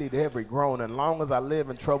and pitied every groan. And long as I live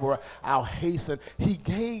in trouble, I'll hasten. He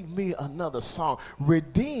gave me another song.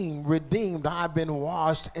 Redeemed, redeemed, I've been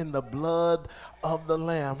washed in the blood of the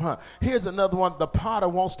Lamb. Here's another one. The potter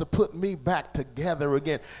wants to put me back together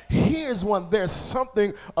again. Here's one. There's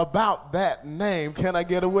something about that name. Can I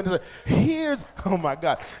get a witness? Here's, oh my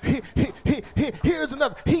God. Here's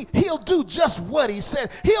another. He'll do just what he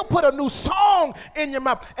said. He'll put a new song in your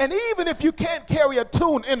mouth. And even if you can't carry a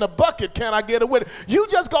tune in the bucket, can I get a witness? You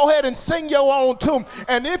just go ahead and sing your own tune.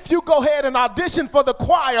 And if you go ahead and audition for the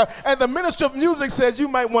choir and the minister of music says you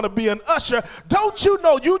might want to be an usher, don't you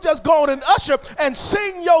know you just go on and usher and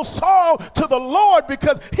sing your song to the Lord,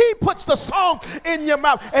 because he puts the song in your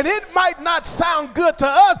mouth. And it might not sound good to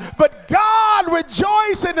us, but God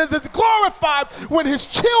rejoices and is glorified when his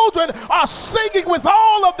children are singing with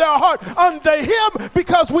all of their heart unto him,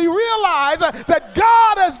 because we realize that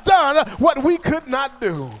God has done what we could not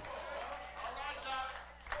do.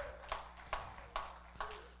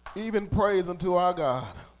 Even praise unto our God.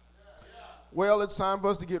 Well, it's time for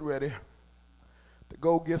us to get ready to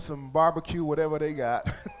go get some barbecue, whatever they got.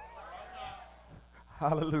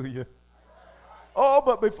 Hallelujah. Oh,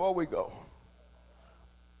 but before we go,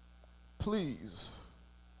 please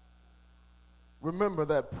remember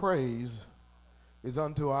that praise is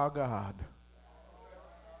unto our God.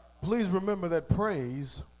 Please remember that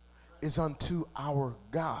praise is unto our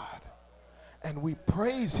God. And we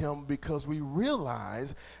praise him because we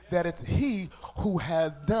realize that it's he who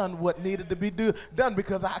has done what needed to be done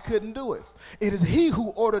because I couldn't do it. It is he who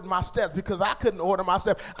ordered my steps because I couldn't order my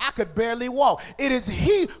steps. I could barely walk. It is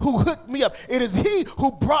he who hooked me up. It is he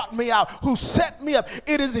who brought me out, who set me up.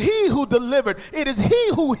 It is he who delivered. It is he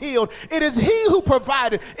who healed. It is he who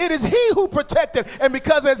provided. It is he who protected. And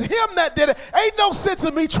because it's him that did it, ain't no sense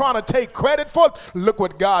in me trying to take credit for it. Look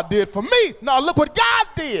what God did for me. No, look what God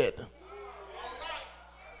did.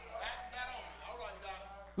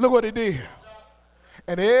 Look what he did.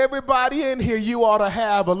 And everybody in here, you ought to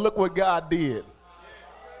have a look what God did.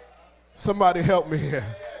 Somebody help me here.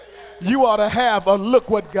 You ought to have a look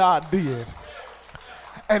what God did.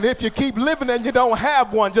 And if you keep living and you don't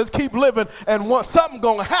have one, just keep living, and something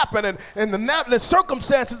going to happen, and the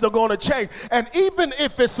circumstances are going to change. And even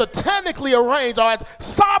if it's satanically arranged, or it's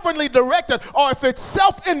sovereignly directed, or if it's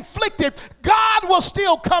self-inflicted, God will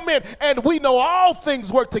still come in. And we know all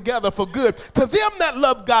things work together for good to them that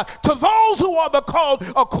love God, to those who are the called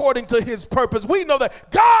according to his purpose. We know that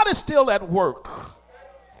God is still at work.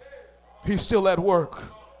 He's still at work.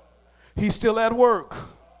 He's still at work.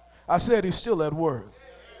 I said he's still at work.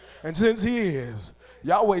 And since he is,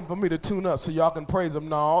 y'all waiting for me to tune up so y'all can praise him.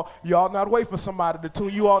 No, y'all not wait for somebody to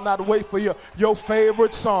tune. You all not wait for your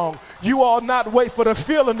favorite song. You all not wait for the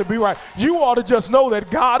feeling to be right. You ought to just know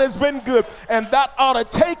that God has been good, and that ought to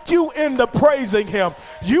take you into praising him.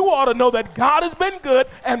 You ought to know that God has been good,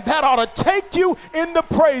 and that ought to take you into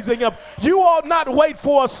praising him. You ought not wait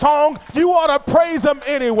for a song. You ought to praise him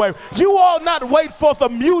anyway. You ought not wait for the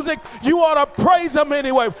music. You ought to praise him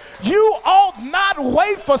anyway. You ought not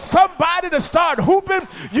wait for somebody to start hooping.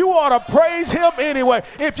 You ought to praise him anyway.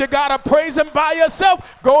 If you got to praise him by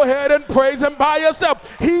yourself, go ahead and praise him by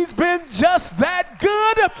yourself. He's been just that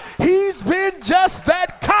good. He's been just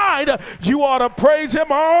that kind. You ought to praise him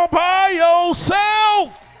all by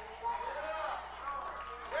yourself.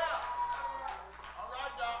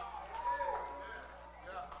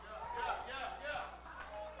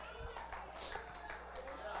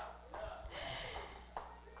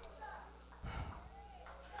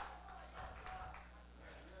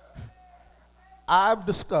 I've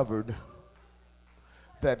discovered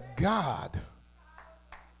that God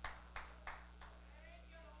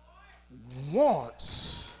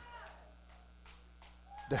wants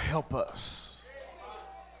to help us.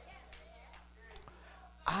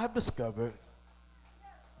 I've discovered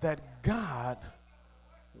that God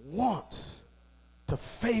wants to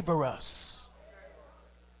favor us.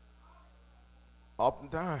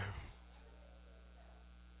 Oftentimes,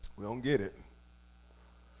 we don't get it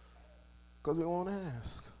because we won't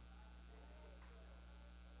ask.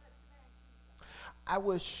 I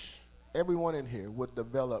wish everyone in here would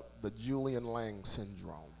develop the Julian Lang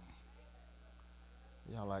syndrome.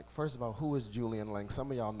 Y'all like, first of all, who is Julian Lang? Some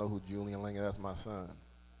of y'all know who Julian Lang is. That's my son.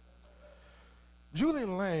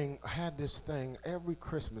 Julian Lang had this thing every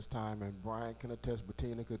Christmas time, and Brian can attest,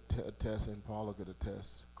 Bettina could attest, and Paula could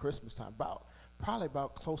attest. Christmas time, probably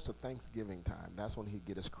about close to Thanksgiving time. That's when he'd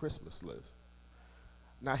get his Christmas list.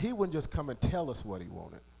 Now, he wouldn't just come and tell us what he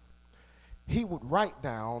wanted. He would write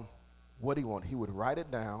down what he wanted. He would write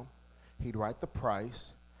it down. He'd write the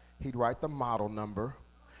price. He'd write the model number.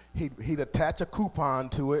 He'd attach a coupon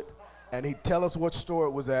to it, and he'd tell us what store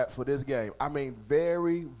it was at for this game. I mean,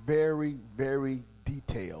 very, very, very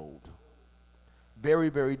detailed. Very,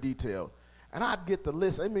 very detailed. And I'd get the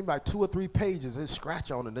list. I mean, like 2 or 3 pages. He'd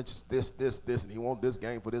scratch on it. It's this, and he wants this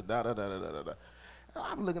game for this, da-da-da-da-da-da. And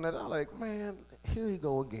I'm looking at it, I'm like, man, here you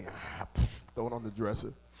go again. Throw it on the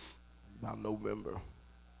dresser. About November,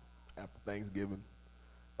 after Thanksgiving.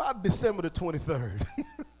 About December the 23rd.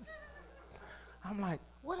 I'm like,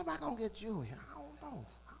 what am I going to get Julian? I don't know.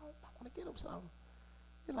 I want to get him something.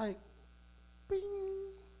 He's like, bing,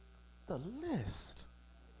 the list.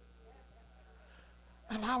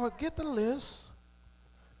 And I would get the list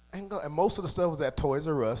and go. And most of the stuff was at Toys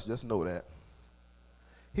R Us, just know that.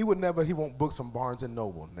 He won't books from Barnes &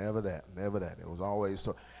 Noble. Never that. It was always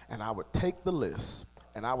Toys. And I would take the list,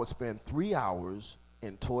 and I would spend 3 hours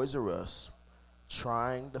in Toys R Us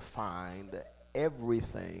trying to find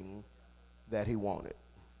everything that he wanted.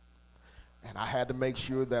 And I had to make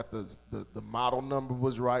sure that the model number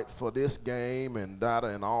was right for this game and data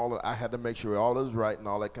and all. I had to make sure all was right and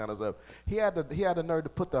all that kind of stuff. He had the nerve to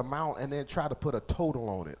put the amount and then try to put a total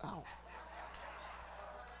on it. Oh.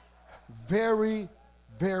 Very,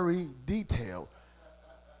 very detailed.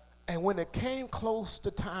 And when it came close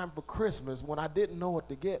to time for Christmas, when I didn't know what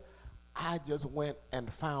to get, I just went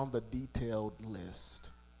and found the detailed list.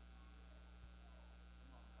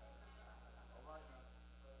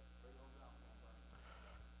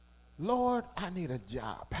 Lord, I need a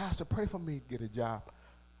job. Pastor, pray for me to get a job.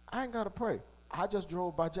 I ain't got to pray. I just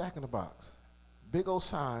drove by Jack in the Box. Big old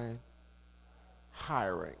sign,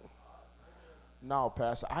 hiring. No,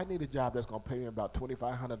 Pastor, I need a job that's going to pay me about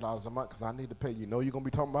 $2,500 a month because I need to pay. You know you're going to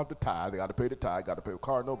be talking about the tithe. I got to pay the tithe, got to pay the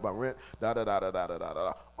car note, my rent,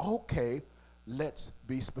 da-da-da-da-da-da-da-da. Okay, let's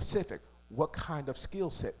be specific. What kind of skill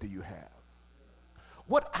set do you have?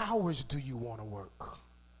 What hours do you want to work?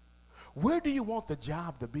 Where do you want the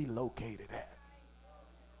job to be located at?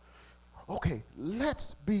 Okay,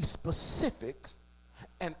 let's be specific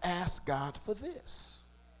and ask God for this.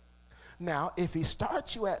 Now, if he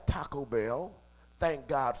starts you at Taco Bell, thank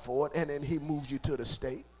God for it, and then he moves you to the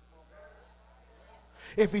state.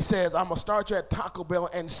 If he says, I'm going to start you at Taco Bell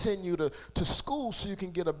and send you to school so you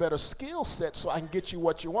can get a better skill set so I can get you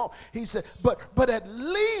what you want. He said, but at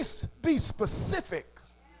least be specific.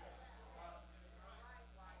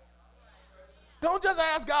 Don't just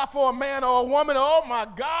ask God for a man or a woman. Oh, my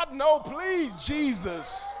God, no, please,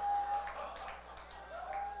 Jesus.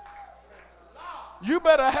 You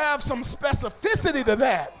better have some specificity to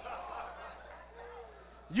that.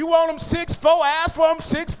 You want them 6'4", ask for them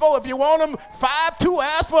 6'4". If you want them 5'2",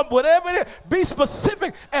 ask for them, whatever it is. Be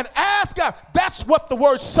specific and ask God. That's what the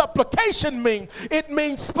word supplication means. It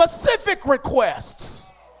means specific requests.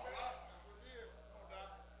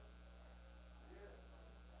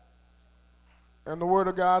 And the word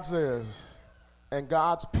of God says, and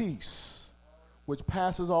God's peace, which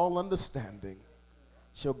passes all understanding,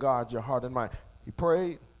 shall guard your heart and mind. He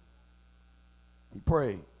prayed, he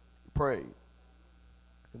prayed, he prayed.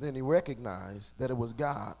 And then he recognized that it was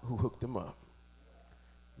God who hooked him up.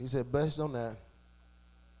 He said, based on that,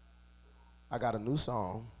 I got a new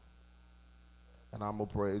song, and I'm going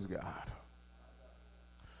to praise God.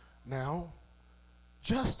 Now,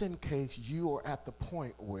 just in case you are at the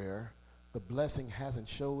point where the blessing hasn't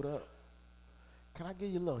showed up, can I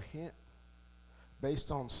give you a little hint based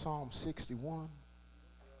on Psalm 61?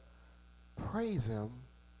 Praise him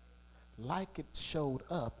like it showed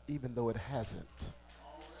up even though it hasn't.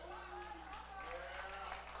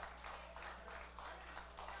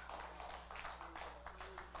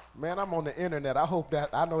 Man, I'm on the internet. I hope that,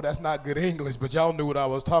 I know that's not good English, but y'all knew what I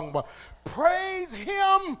was talking about. Praise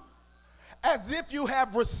him as if you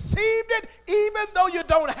have received it even though you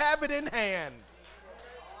don't have it in hand.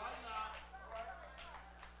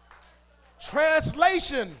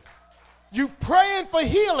 Translation, you praying for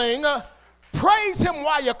healing, praise him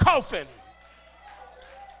while you're coughing.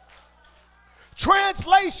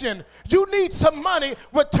 Translation, you need some money,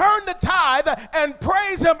 return the tithe and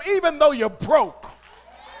praise him even though you're broke.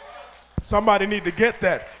 Somebody need to get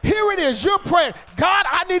that. Here it is, you're praying, God,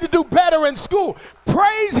 I need to do better in school.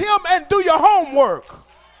 Praise him and do your homework.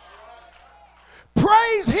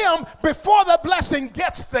 Praise him before the blessing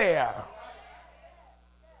gets there.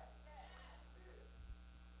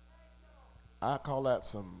 I call that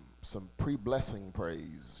some pre-blessing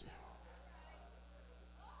praise.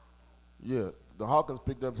 Yeah, the Hawkins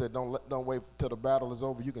picked up and said, don't wait till the battle is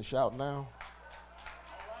over. You can shout now.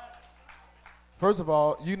 First of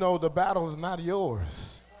all, you know the battle is not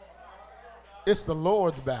yours. It's the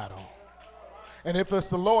Lord's battle. And if it's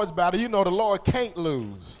the Lord's battle, you know the Lord can't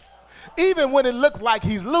lose. Even when it looks like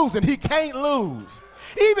he's losing, he can't lose.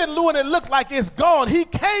 Even when it looks like it's gone, he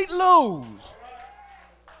can't lose.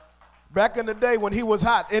 Back in the day when he was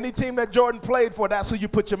hot, any team that Jordan played for, that's who you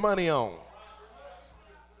put your money on.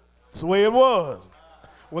 That's the way it was.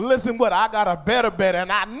 Well, listen what, I got a better bet,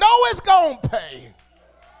 and I know it's going to pay.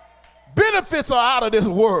 Benefits are out of this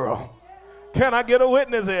world. Can I get a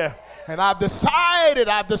witness here? And I've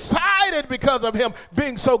decided because of him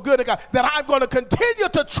being so good at God that I'm going to continue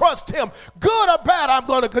to trust him. Good or bad, I'm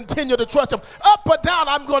going to continue to trust him. Up or down,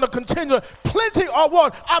 I'm going to continue. Plenty or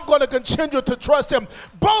want, I'm going to continue to trust him.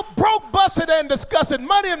 Both broke, busted, and disgusted,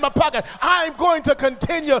 money in my pocket, I'm going to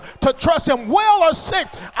continue to trust him. Well or sick,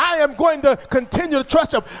 I am going to continue to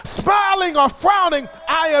trust him. Smiling or frowning,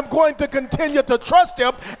 I am going to continue to trust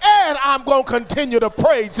him, and I'm going to continue to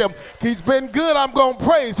praise him. He's been good, I'm going to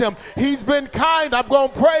praise him. He's been kind, I'm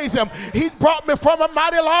going to praise him. He brought me from a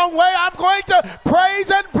mighty long way. I'm going to praise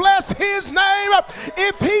and bless his name.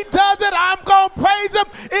 If he does it, I'm going to praise him.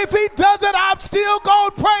 If he does it, I'm still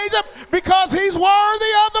going to praise him because he's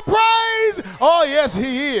worthy of the praise. Oh, yes,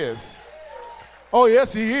 he is. Oh,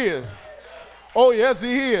 yes, he is. Oh, yes,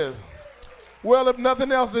 he is. Well, if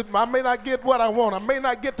nothing else, I may not get what I want. I may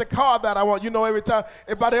not get the car that I want. You know,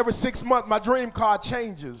 about every 6 months, my dream car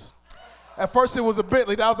changes. At first, it was a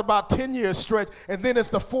Bentley. That was about 10 years stretch. And then it's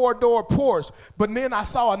the 4-door Porsche. But then I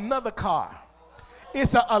saw another car.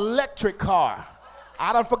 It's an electric car.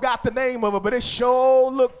 I done forgot the name of it, but it sure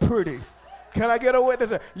looked pretty. Can I get a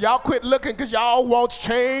witness? Y'all quit looking because y'all want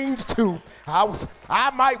change too.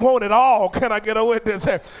 I might want it all. Can I get a witness?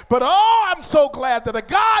 But oh, I'm so glad that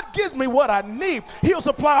God gives me what I need. He'll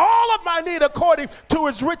supply all of my need according to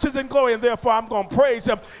his riches and glory, and therefore I'm going to praise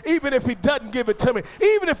him even if he doesn't give it to me,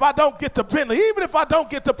 even if I don't get the Bentley, even if I don't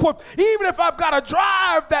get the Porsche, even if I've got to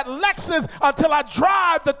drive that Lexus until I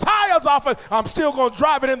drive the tires off it, I'm still going to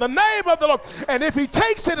drive it in the name of the Lord. And if he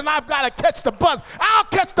takes it and I've got to catch the bus, I'll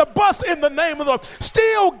catch the bus in the name of the Lord,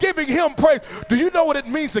 still giving him praise. Do you know what it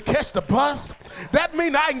means to catch the bus? That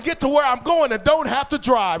means I can get to where I'm going and don't have to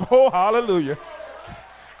drive. Oh, hallelujah.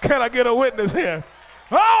 Can I get a witness here?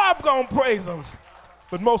 Oh, I'm going to praise him.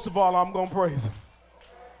 But most of all, I'm going to praise him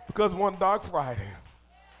because one dark Friday,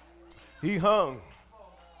 he hung,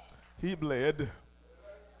 he bled,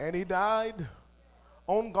 and he died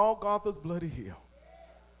on Golgotha's bloody hill.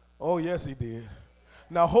 Oh, yes, he did.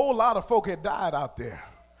 Now, a whole lot of folk had died out there.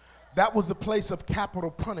 That was the place of capital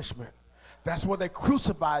punishment. That's where they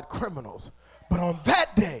crucified criminals. But on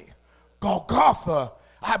that day, Golgotha,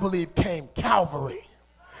 I believe, came Calvary.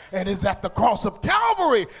 And it's at the cross of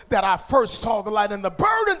Calvary that I first saw the light, and the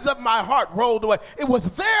burdens of my heart rolled away. It was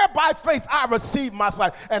there by faith I received my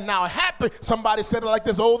sight. And now happy, somebody said it like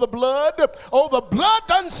this, oh, the blood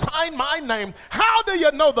doesn't sign my name. How do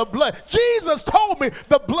you know the blood? Jesus told me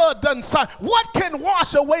the blood doesn't sign. What can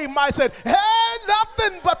wash away my sin? Hey,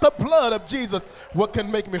 nothing but the blood of Jesus. What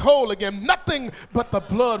can make me whole again? Nothing but the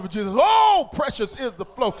blood of Jesus. Oh, precious is the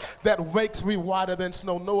flow that makes me whiter than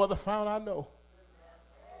snow. No other fount I know.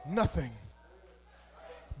 Nothing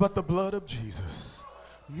but the blood of Jesus.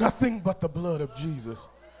 Nothing but the blood of Jesus.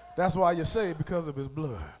 That's why you're saved, because of his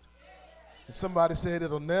blood. And somebody said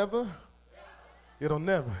it'll never, it'll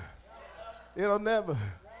never, it'll never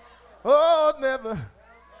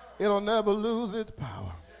lose its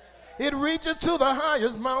power. It reaches to the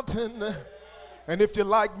highest mountain, and if you're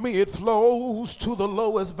like me, it flows to the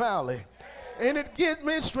lowest valley. And it gives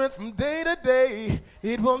me strength from day to day.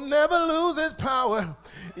 It will never lose its power.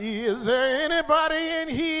 Is there anybody in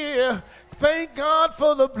here? Thank God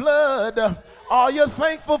for the blood. Are you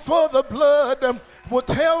thankful for the blood? Well,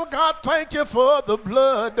 tell God thank you for the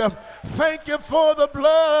blood. Thank you for the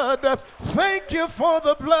blood. Thank you for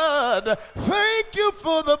the blood. Thank you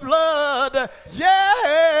for the blood.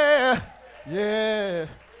 Yeah. Yeah.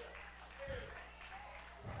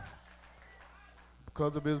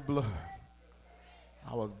 Because of his blood,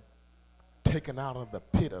 I was taken out of the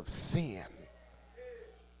pit of sin.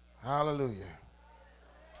 Hallelujah.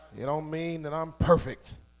 It don't mean that I'm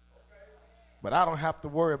perfect, but I don't have to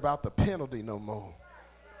worry about the penalty no more.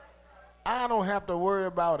 I don't have to worry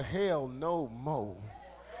about hell no more,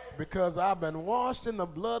 because I've been washed in the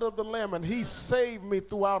blood of the Lamb, and he saved me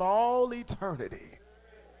throughout all eternity.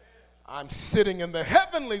 I'm sitting in the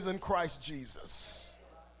heavenlies in Christ Jesus.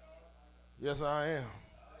 Yes, I am.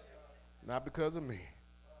 Not because of me,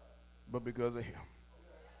 but because of him.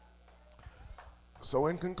 So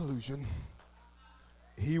in conclusion,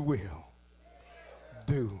 he will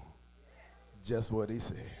do just what he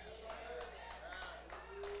said.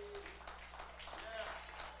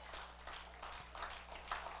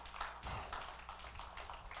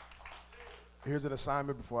 Here's an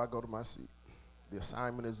assignment before I go to my seat. The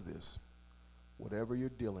assignment is this: whatever you're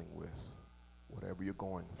dealing with, whatever you're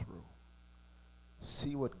going through,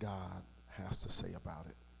 see what God has to say about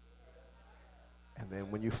it. And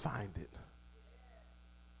then when you find it,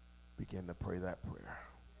 begin to pray that prayer.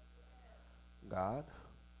 God,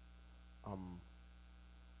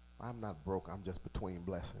 I'm not broke, I'm just between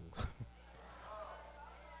blessings.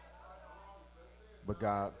 But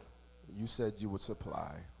God, you said you would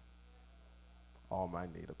supply all my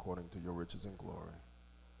need according to your riches and glory.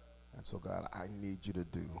 And so God, I need you to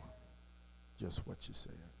do just what you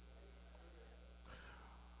said.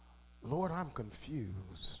 Lord, I'm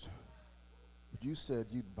confused. You said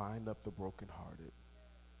you'd bind up the brokenhearted.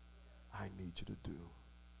 I need you to do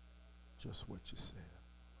just what you said.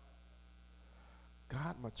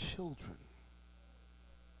 God, my children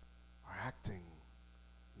are acting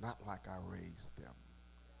not like I raised them.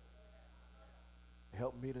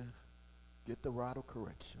 Help me to get the rod of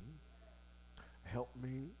correction. Help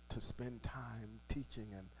me to spend time teaching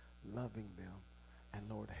and loving them. And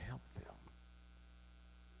Lord, help them.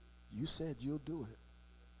 You said you'll do it.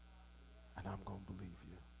 And I'm going to believe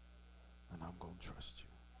you. And I'm going to trust you.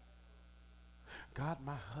 God,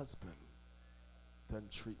 my husband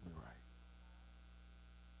doesn't treat me right.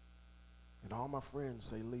 And all my friends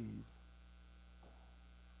say leave.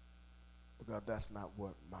 But God, that's not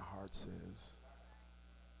what my heart says.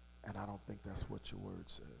 And I don't think that's what your word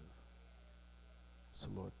says. So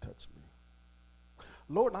Lord, touch me.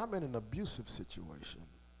 Lord, I'm in an abusive situation.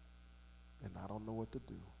 And I don't know what to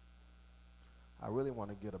do. I really want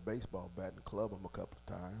to get a baseball bat and club him a couple of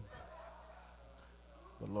times.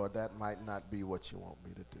 But Lord, that might not be what you want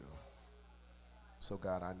me to do. So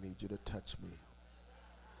God, I need you to touch me.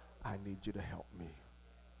 I need you to help me.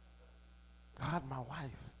 God, my wife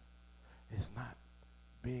is not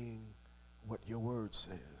being what your word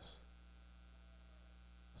says.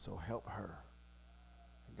 So help her.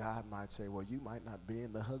 God might say, well, you might not be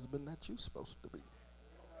in the husband that you're supposed to be.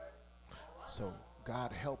 So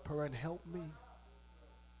God, help her and help me.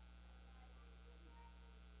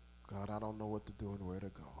 God, I don't know what to do and where to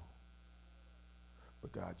go.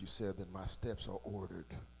 But God, you said that my steps are ordered.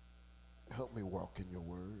 Help me walk in your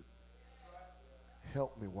word.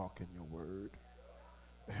 Help me walk in your word.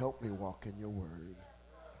 Help me walk in your word.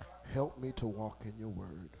 Help me to walk in your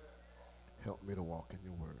word. Help me to walk in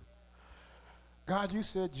your word. God, you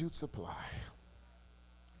said you'd supply.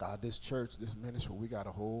 God, this church, this ministry, we got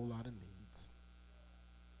a whole lot of needs.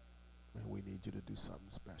 And we need you to do something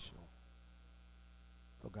special.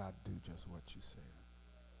 So God, do just what you said.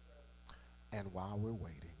 And while we're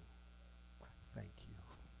waiting, thank you.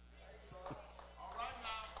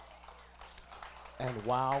 And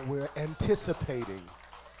while we're anticipating,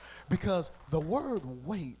 because the word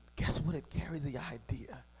wait, guess what it carries the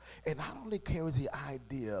idea? It not only carries the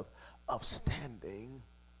idea of standing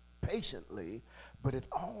patiently, but it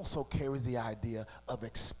also carries the idea of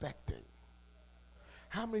expecting.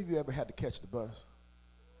 How many of you ever had to catch the bus?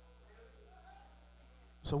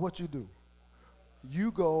 So what you do?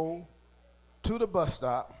 You go to the bus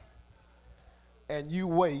stop and you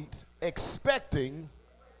wait expecting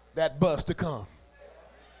that bus to come.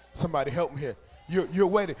 Somebody help me here. You're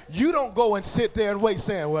waiting. You don't go and sit there and wait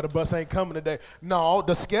saying, well, the bus ain't coming today. No,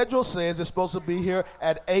 the schedule says it's supposed to be here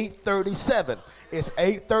at 8:37. It's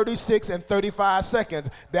 8:36 and 35 seconds.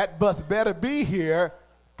 That bus better be here.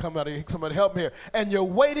 Somebody help me here. And you're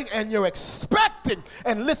waiting and you're expecting.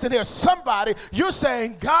 And listen here, somebody, you're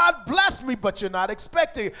saying, God bless me, but you're not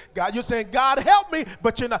expecting it. God, you're saying, God help me,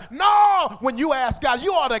 but you're not. No, when you ask God,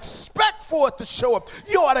 you ought to expect for it to show up.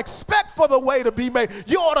 You ought to expect for the way to be made.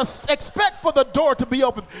 You ought to expect for the door to be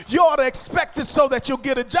opened. You ought to expect it so that you'll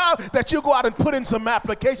get a job, that you'll go out and put in some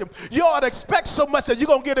application. You ought to expect so much that you're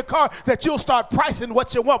going to get a car that you'll start pricing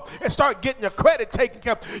what you want and start getting your credit taken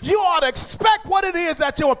care of. You ought to expect what it is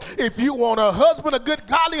that you want. If you want a husband, a good,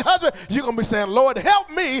 godly husband, you're going to be saying, Lord, help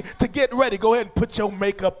me to get ready. Go ahead and put your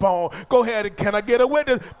makeup on. Go ahead and, can I get a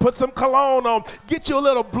witness? Put some cologne on. Get you a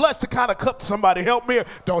little blush to kind of cup somebody. Help me.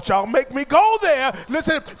 Don't y'all make me go there.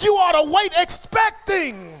 Listen, you ought to wait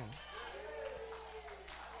expecting.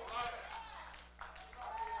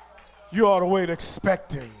 You ought to wait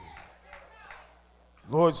expecting.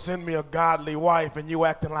 Lord, send me a godly wife and you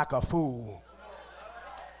acting like a fool.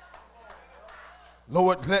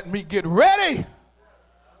 Lord, let me get ready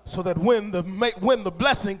so that when the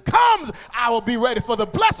blessing comes, I will be ready for the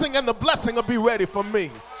blessing and the blessing will be ready for me.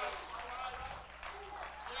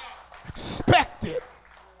 Expect it.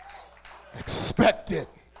 Expect it.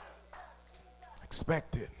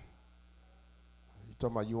 Expect it. You're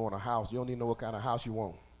talking about you want a house. You don't even know what kind of house you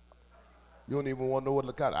want. You don't even want to know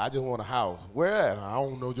what kind. I just want a house. Where at? I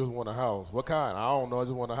don't know, just want a house. What kind? I don't know, I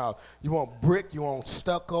just want a house. You want brick? You want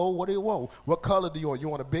stucco? What do you want? What color do you want? You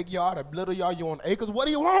want a big yard, a little yard? You want acres? What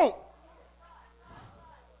do you want?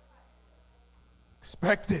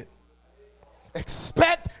 Expect it.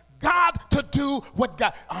 Expect God to do what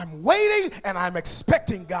God. I'm waiting and I'm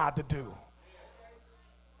expecting God to do.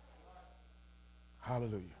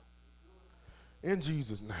 Hallelujah. In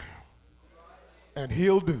Jesus' name. And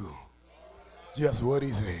he'll do just what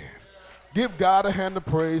he said. Give God a hand of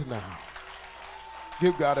praise now.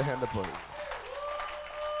 Give God a hand of praise.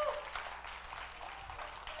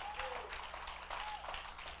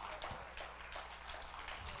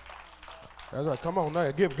 That's right. Come on now.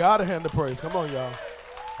 Give God a hand of praise. Come on, y'all.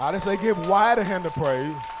 I didn't say give Wyatt a hand of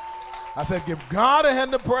praise. I said give God a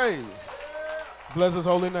hand of praise. Bless his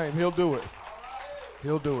holy name. He'll do it.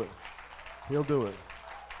 He'll do it. He'll do it.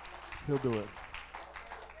 He'll do it.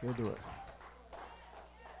 He'll do it.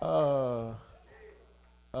 Come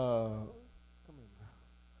in.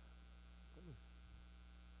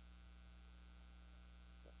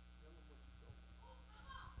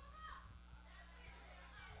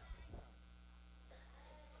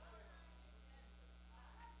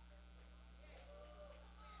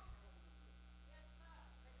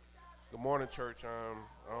 Good morning, church. I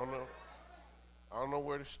don't know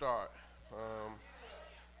where to start.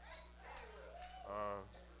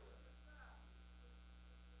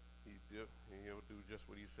 He'll do just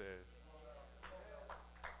what he says.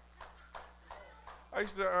 I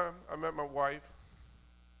met my wife.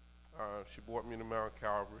 She brought me to Mount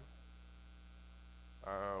Calvary.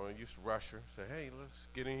 I used to rush her, say, hey, let's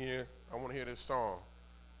get in here. I want to hear this song.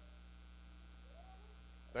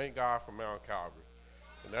 Thank God for Mount Calvary.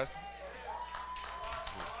 And that's,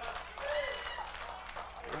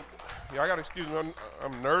 yeah, I got to excuse me.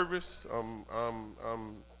 I'm nervous. I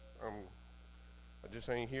just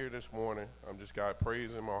ain't here this morning. I'm just got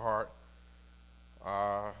praise in my heart.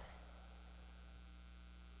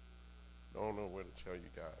 Don't know where to tell you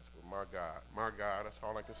guys, but my God, that's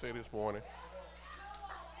all I can say this morning.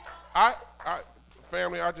 I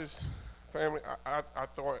thought,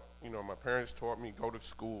 my parents taught me go to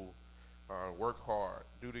school, work hard,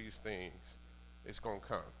 do these things. It's gonna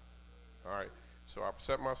come, all right? So I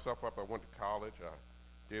set myself up. I went to college. I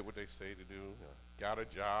did what they say to do. Got a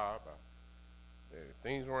job.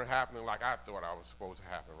 Things weren't happening like I thought I was supposed to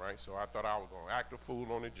happen, right? So I thought I was gonna act a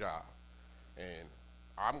fool on the job, and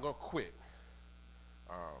I'm gonna quit.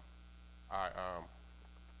 I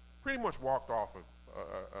pretty much walked off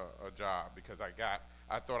a job because I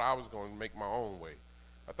thought I was going to make my own way.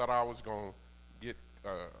 I thought I was going to get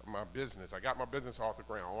my business. I got my business off the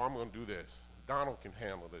ground. Oh, I'm going to do this. Donald can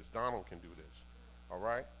handle this. Donald can do this. All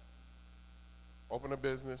right? Open a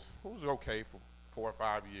business. It was okay for 4 or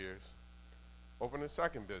 5 years. Open a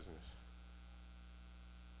second business.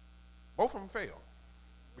 Both of them failed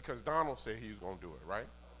because Donald said he was going to do it, right?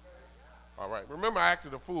 All right. Remember, I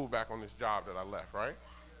acted a fool back on this job that I left, right?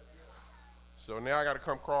 So now I got to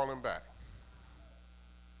come crawling back.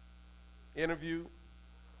 Interview,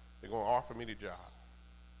 they're going to offer me the job.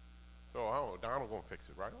 So, Donald going to fix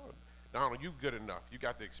it, right? Oh, Donald, you good enough. You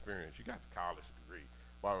got the experience. You got the college degree.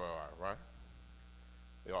 Blah, blah, blah, right?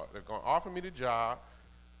 They're going to offer me the job,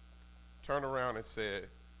 turn around and said,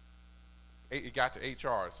 it got to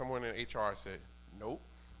HR. Someone in HR said, nope,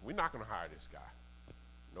 we're not going to hire this guy.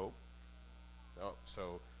 Nope.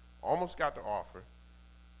 So almost got the offer.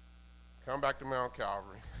 Come back to Mount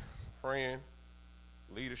Calvary, praying,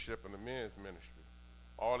 leadership in the men's ministry.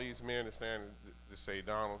 All these men are standing to say,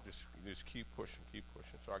 Donald, just keep pushing, keep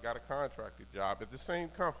pushing. So I got a contracted job at the same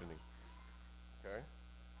company, okay?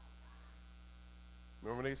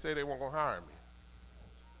 Remember they said they weren't going to hire me.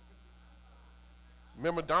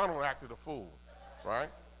 Remember Donald acted a fool, right?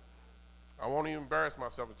 I won't even embarrass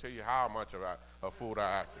myself to tell you how much of a fool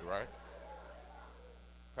I acted, right?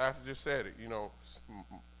 Pastor just said it,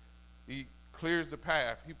 he clears the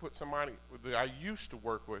path. He put somebody that I used to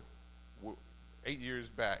work with 8 years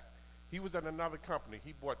back. He was at another company.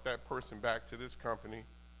 He brought that person back to this company.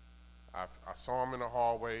 I saw him in the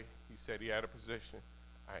hallway. He said he had a position.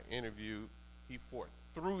 I interviewed. He fought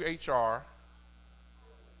through HR,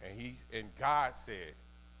 and God said,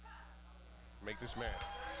 make this man.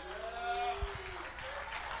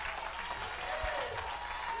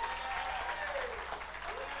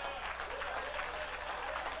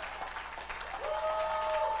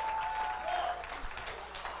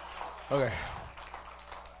 Okay.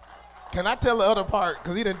 Can I tell the other part?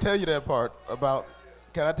 Because he didn't tell you that part about,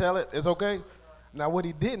 can I tell it? It's okay? Now, what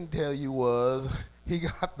he didn't tell you was he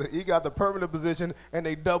got the permanent position and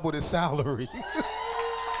they doubled his salary.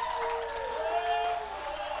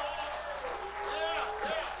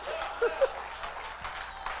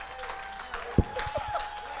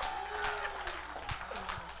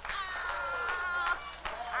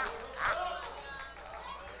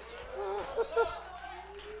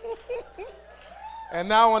 And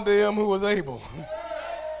now unto him who was able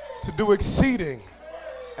to do exceeding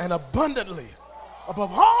and abundantly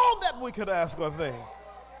above all that we could ask or think.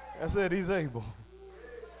 I said he's able.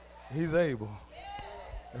 He's able.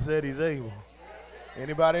 I said he's able.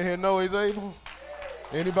 Anybody in here know he's able?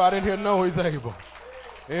 Anybody in here know he's able?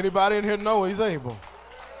 Anybody in here know he's able?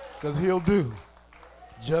 Because he'll do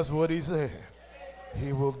just what he said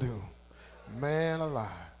he will do. Man alive.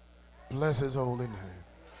 Bless his holy name.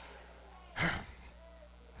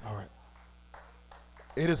 All right.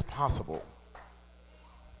 It is possible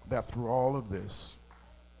that through all of this,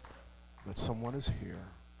 that someone is here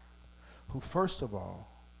who, first of all,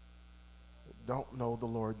 don't know the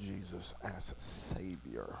Lord Jesus as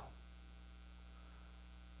Savior.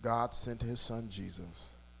 God sent his son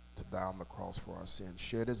Jesus to die on the cross for our sins,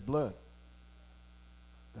 shed his blood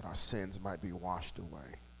that our sins might be washed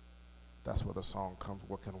away. That's where the song comes,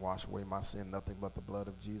 what can wash away my sin? Nothing but the blood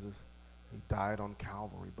of Jesus. He died on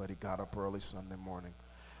Calvary, but he got up early Sunday morning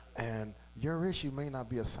And your issue may not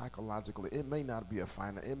be a psychological, it may not be a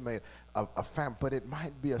final, it may a fam, but it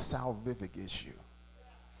might be a salvific issue.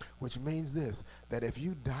 Which means this, that if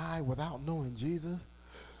you die without knowing Jesus,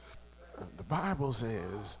 the Bible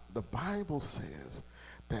says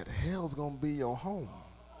that hell's going to be your home.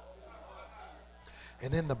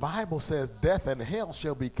 And then the Bible says death and hell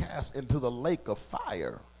shall be cast into the lake of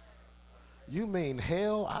fire. You mean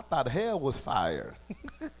hell? I thought hell was fire.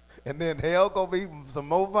 And then hell going to be some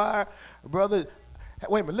more fire? Brother,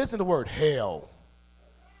 wait a minute, listen to the word hell.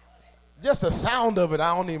 Just the sound of it,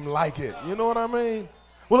 I don't even like it. You know what I mean?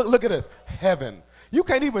 Well, look at this, heaven. You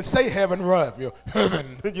can't even say heaven rough. You know,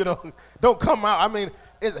 heaven, you know, don't come out. I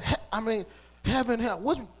mean, heaven,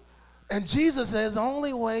 hell. And Jesus says the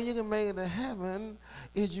only way you can make it to heaven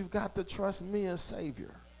is you've got to trust me as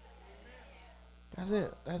Savior. That's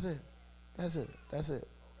it. That's it. That's it. That's it.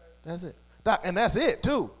 That's it. And that's it,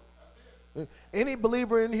 too. Any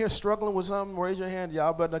believer in here struggling with something, raise your hand.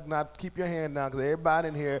 Y'all better not keep your hand down, because everybody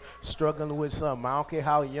in here struggling with something. I don't care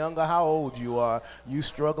how young or how old you are, you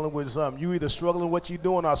struggling with something. You either struggling with what you're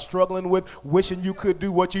doing or struggling with wishing you could do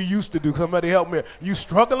what you used to do. Somebody help me. You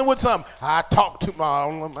struggling with something. I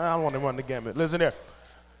don't want to run the gamut. Listen here.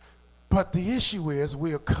 But the issue is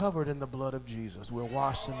we are covered in the blood of Jesus. We're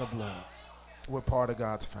washed in the blood. We're part of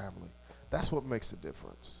God's family. That's what makes a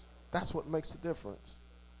difference. That's what makes a difference.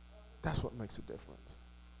 That's what makes a difference.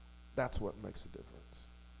 That's what makes a difference.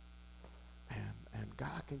 And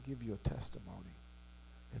God can give you a testimony.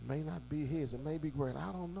 It may not be his. It may be great.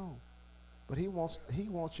 I don't know. But he wants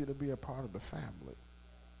you to be a part of the family.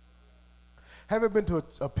 Have you ever been to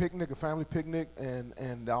a picnic, a family picnic,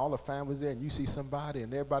 and all the family's there, and you see somebody,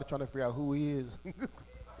 and everybody trying to figure out who he is?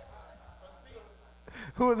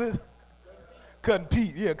 Who is this? Cousin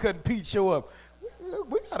Pete. Yeah, Cousin Pete show up.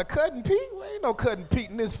 We got a Cousin Pete? We ain't no Cousin Pete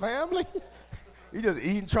in this family. He just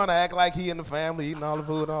eating, trying to act like he in the family, eating all the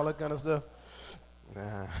food and all that kind of stuff.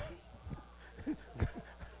 Nah.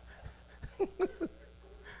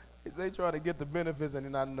 They try to get the benefits and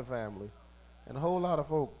they're not in the family. And a whole lot of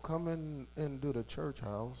folk come in and do the church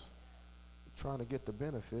house trying to get the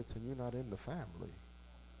benefits, and you're not in the family.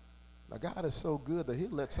 Now, God is so good that he'll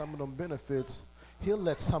let some of them benefits, he'll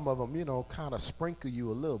let some of them, kind of sprinkle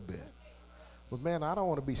you a little bit. But, man, I don't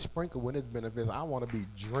want to be sprinkled with his benefits. I want to be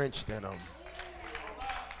drenched in them.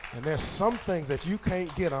 And there's some things that you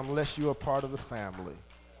can't get unless you're a part of the family.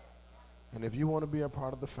 And if you want to be a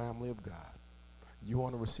part of the family of God, you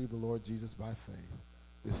want to receive the Lord Jesus by faith,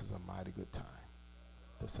 this is a mighty good time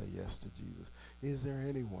to say yes to Jesus. Is there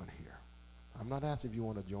anyone here? I'm not asking if you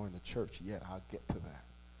want to join the church yet. I'll get to that.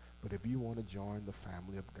 But if you want to join the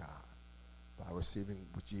family of God by receiving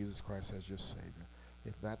Jesus Christ as your Savior,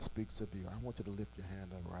 if that speaks of you, I want you to lift your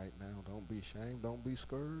hand up right now. Don't be ashamed. Don't be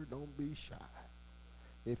scared. Don't be shy.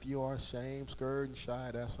 If you are ashamed, scared, and shy,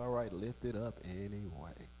 that's all right. Lift it up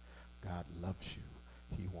anyway. God loves you.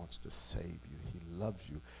 He wants to save you. He loves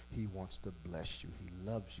you. He wants to bless you. He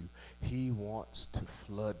loves you. He wants to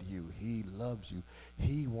flood you. He loves you.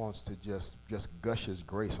 He wants to just gush his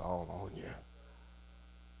grace all on you.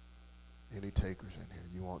 Any takers in here?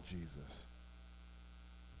 You want Jesus?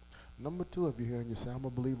 Number two, if you're here and you say, I'm a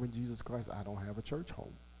believer in Jesus Christ, I don't have a church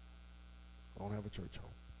home. I don't have a church home.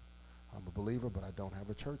 I'm a believer, but I don't have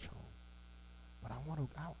a church home. But I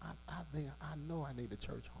know I need a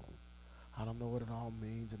church home. I don't know what it all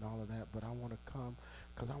means and all of that, but I want to come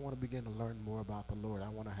because I want to begin to learn more about the Lord. I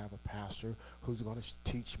want to have a pastor who's going to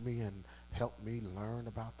teach me and help me learn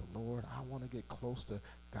about the Lord. I want to get close to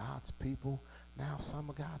God's people. Now, some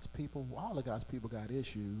of God's people, all of God's people got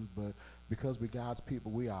issues, but because we're God's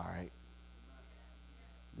people, we all right.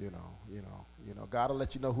 You know, God will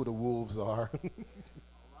let you know who the wolves are.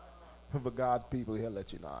 But God's people, he'll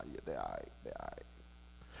let you know, yeah, they're all right, they're all right.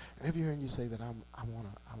 And if you're here and you say that I want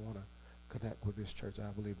to connect with this church,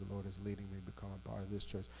 I believe the Lord is leading me to become a part of this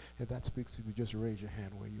church. If that speaks to you, just raise your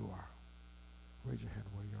hand where you are. Raise your hand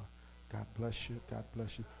where you are. God bless you. God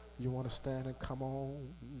bless you. You want to stand and come on.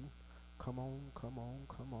 Come on, come on,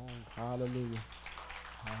 come on. Hallelujah.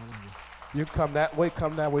 Hallelujah. You come that way,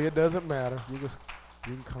 come that way. It doesn't matter. You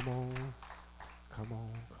can come on. Come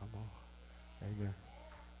on, come on. Amen.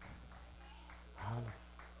 Hallelujah.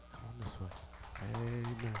 Come on this way.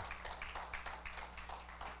 Amen.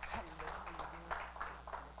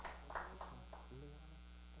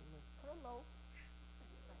 Hello.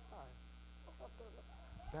 Hi.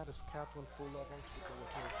 That is Catherine Fuller. I'm speaking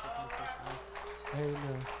with her.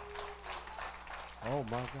 Amen. Oh,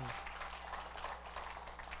 my God.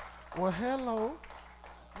 Well, hello.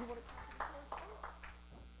 You want to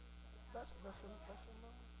that's your number.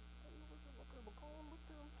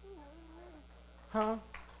 Huh?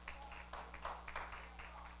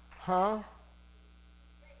 Huh?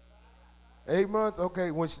 8 months?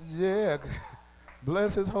 Okay, yeah.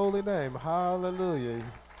 Bless his holy name. Hallelujah.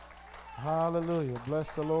 Hallelujah.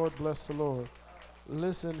 Bless the Lord. Bless the Lord.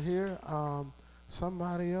 Listen here.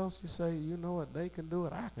 Somebody else, you say, you know what, they can do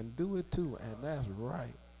it. I can do it too. And that's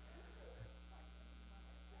right.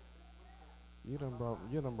 You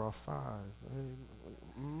done brought 5.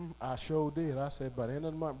 I sure did. I said, by the end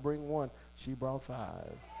of the month, bring 1. She brought 5.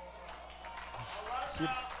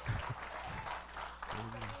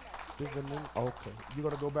 Isn't it? Okay. You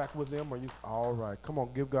gonna go back with them, or you? All right. Come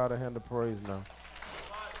on, give God a hand of praise now.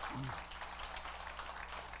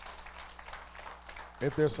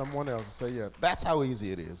 If there's someone else, say yeah. That's how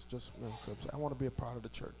easy it is. Just I want to be a part of the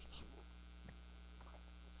church.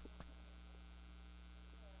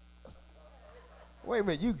 Wait a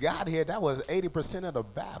minute, you got here. That was 80% of the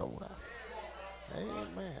battle.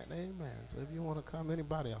 Amen. Amen. So if you want to come,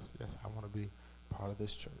 anybody else? Yes, I want to be part of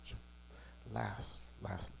this church.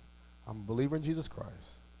 Lastly, I'm a believer in Jesus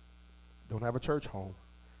Christ. Don't have a church home,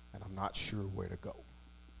 and I'm not sure where to go.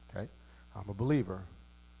 Okay? I'm a believer.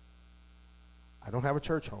 I don't have a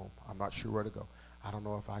church home. I'm not sure where to go. I don't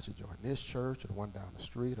know if I should join this church or the one down the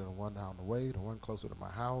street or the one down the way, the one closer to my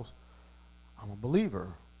house. I'm a believer.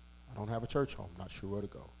 I don't have a church home. Not sure where to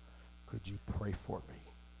go. Could you pray for me?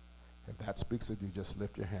 If that speaks of you, just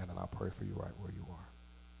lift your hand and I'll pray for you right where you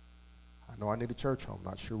are. I know I need a church home.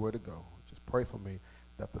 Not sure where to go. Just pray for me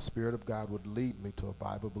that the Spirit of God would lead me to a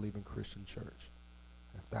Bible-believing Christian church.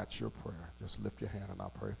 If that's your prayer, just lift your hand and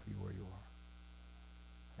I'll pray for you where you are.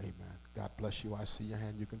 Amen. God bless you. I see your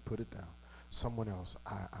hand. You can put it down. Someone else.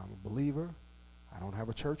 I'm a believer. I don't have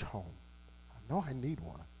a church home. I know I need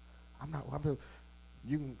one.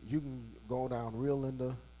 You can go down Rio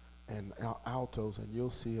Linda and Altos and you'll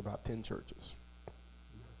see about 10 churches.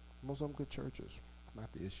 Most of them good churches.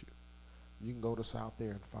 Not the issue. You can go to South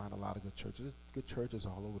there and find a lot of good churches. There's good churches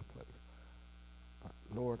all over the place. But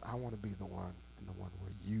Lord, I want to be the one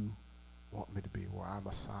where you want me to be, where I'm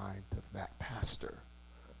assigned to that pastor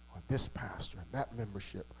or this pastor and that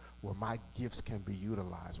membership, where my gifts can be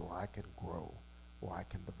utilized, where I can grow, where I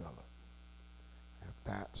can develop. If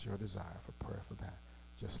that's your desire for prayer for that,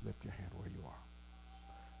 just lift your hand where you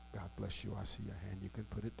are. God bless you. I see your hand. You can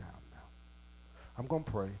put it down now. I'm going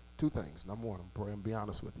to pray 2 things. Number 1, I'm praying and be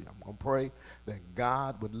honest with you. I'm going to pray that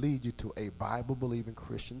God would lead you to a Bible-believing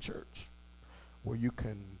Christian church where you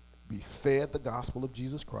can be fed the gospel of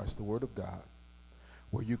Jesus Christ, the Word of God,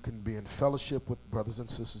 where you can be in fellowship with brothers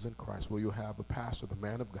and sisters in Christ, where you have a pastor, the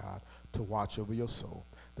man of God, to watch over your soul.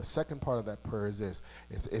 The second part of that prayer is this,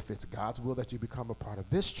 is if it's God's will that you become a part of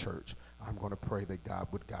this church, I'm going to pray that God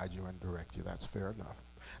would guide you and direct you. That's fair enough.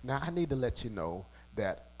 Now, I need to let you know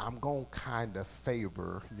that I'm going to kind of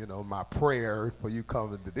favor, my prayer for you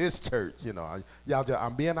coming to this church.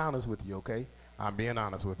 I'm being honest with you, okay? I'm being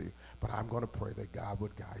honest with you. But I'm going to pray that God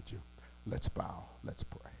would guide you. Let's bow. Let's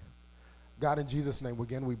pray. God, in Jesus' name,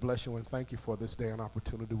 again, we bless you and thank you for this day and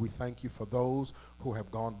opportunity. We thank you for those who have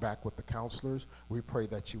gone back with the counselors. We pray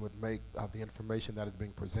that you would make the information that is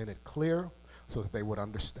being presented clear so that they would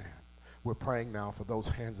understand. We're praying now for those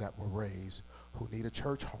hands that were raised who need a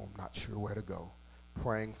church home, not sure where to go,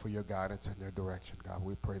 praying for your guidance and your direction. God,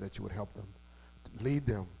 we pray that you would help them, lead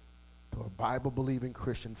them to a Bible-believing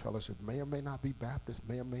Christian fellowship. May or may not be Baptist,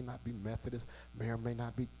 may or may not be Methodist, may or may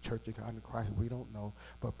not be Church of God in Christ. We don't know.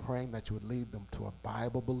 But praying that you would lead them to a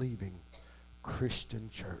Bible-believing Christian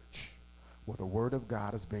church where the Word of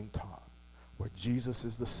God is being taught, where Jesus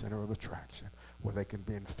is the center of attraction, where they can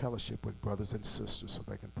be in fellowship with brothers and sisters so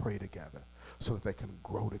they can pray together, so that they can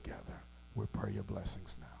grow together. We pray your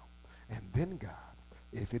blessings now. And then, God,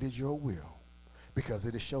 if it is your will, because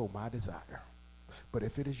it is show my desire, but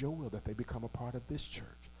if it is your will that they become a part of this church,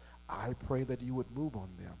 I pray that you would move on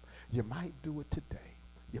them. You might do it today.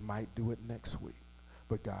 You might do it next week.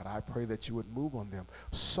 But God, I pray that you would move on them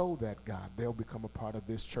so that, God, they'll become a part of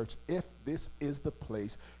this church if this is the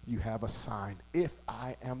place you have assigned, if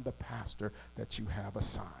I am the pastor that you have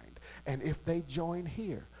assigned. And if they join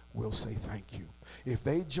here, we'll say thank you. If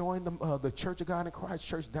they join the Church of God in Christ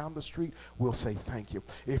church down the street, we'll say thank you.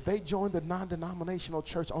 If they join the non-denominational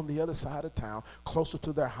church on the other side of town, closer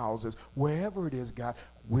to their houses, wherever it is, God,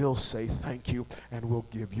 we'll say thank you, and we'll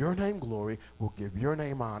give your name glory, we'll give your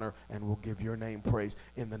name honor, and we'll give your name praise.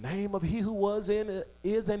 In the name of he who was and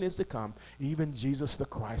is to come, even Jesus the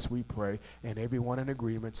Christ, we pray. And everyone in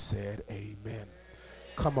agreement said amen.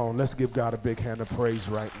 Come on, let's give God a big hand of praise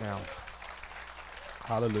right now.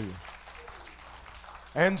 Hallelujah.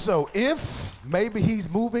 And so if maybe he's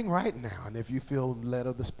moving right now, and if you feel led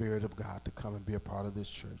of the Spirit of God to come and be a part of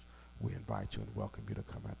this church, we invite you and welcome you to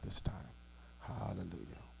come at this time.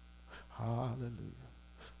 Hallelujah.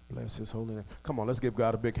 Bless his holy name. Come on, let's give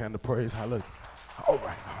God a big hand of praise. Hallelujah. All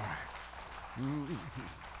right, all right.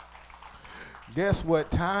 Guess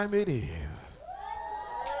what time it is?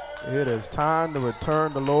 It is time to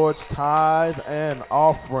return the Lord's tithe and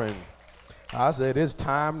offering. I said it's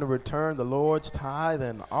time to return the Lord's tithe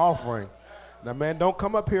and offering. Now, man, don't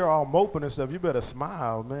come up here all moping and stuff. You better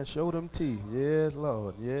smile, man. Show them teeth. Yes,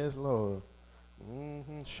 Lord. Yes, Lord.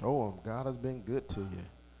 Show them. God has been good to you.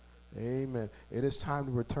 Amen. It is time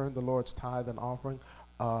to return the Lord's tithe and offering.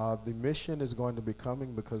 The mission is going to be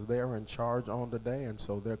coming because they are in charge on today, and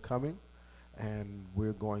so they're coming, and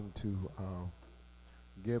we're going to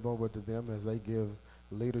give over to them as they give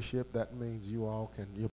leadership. That means you all can.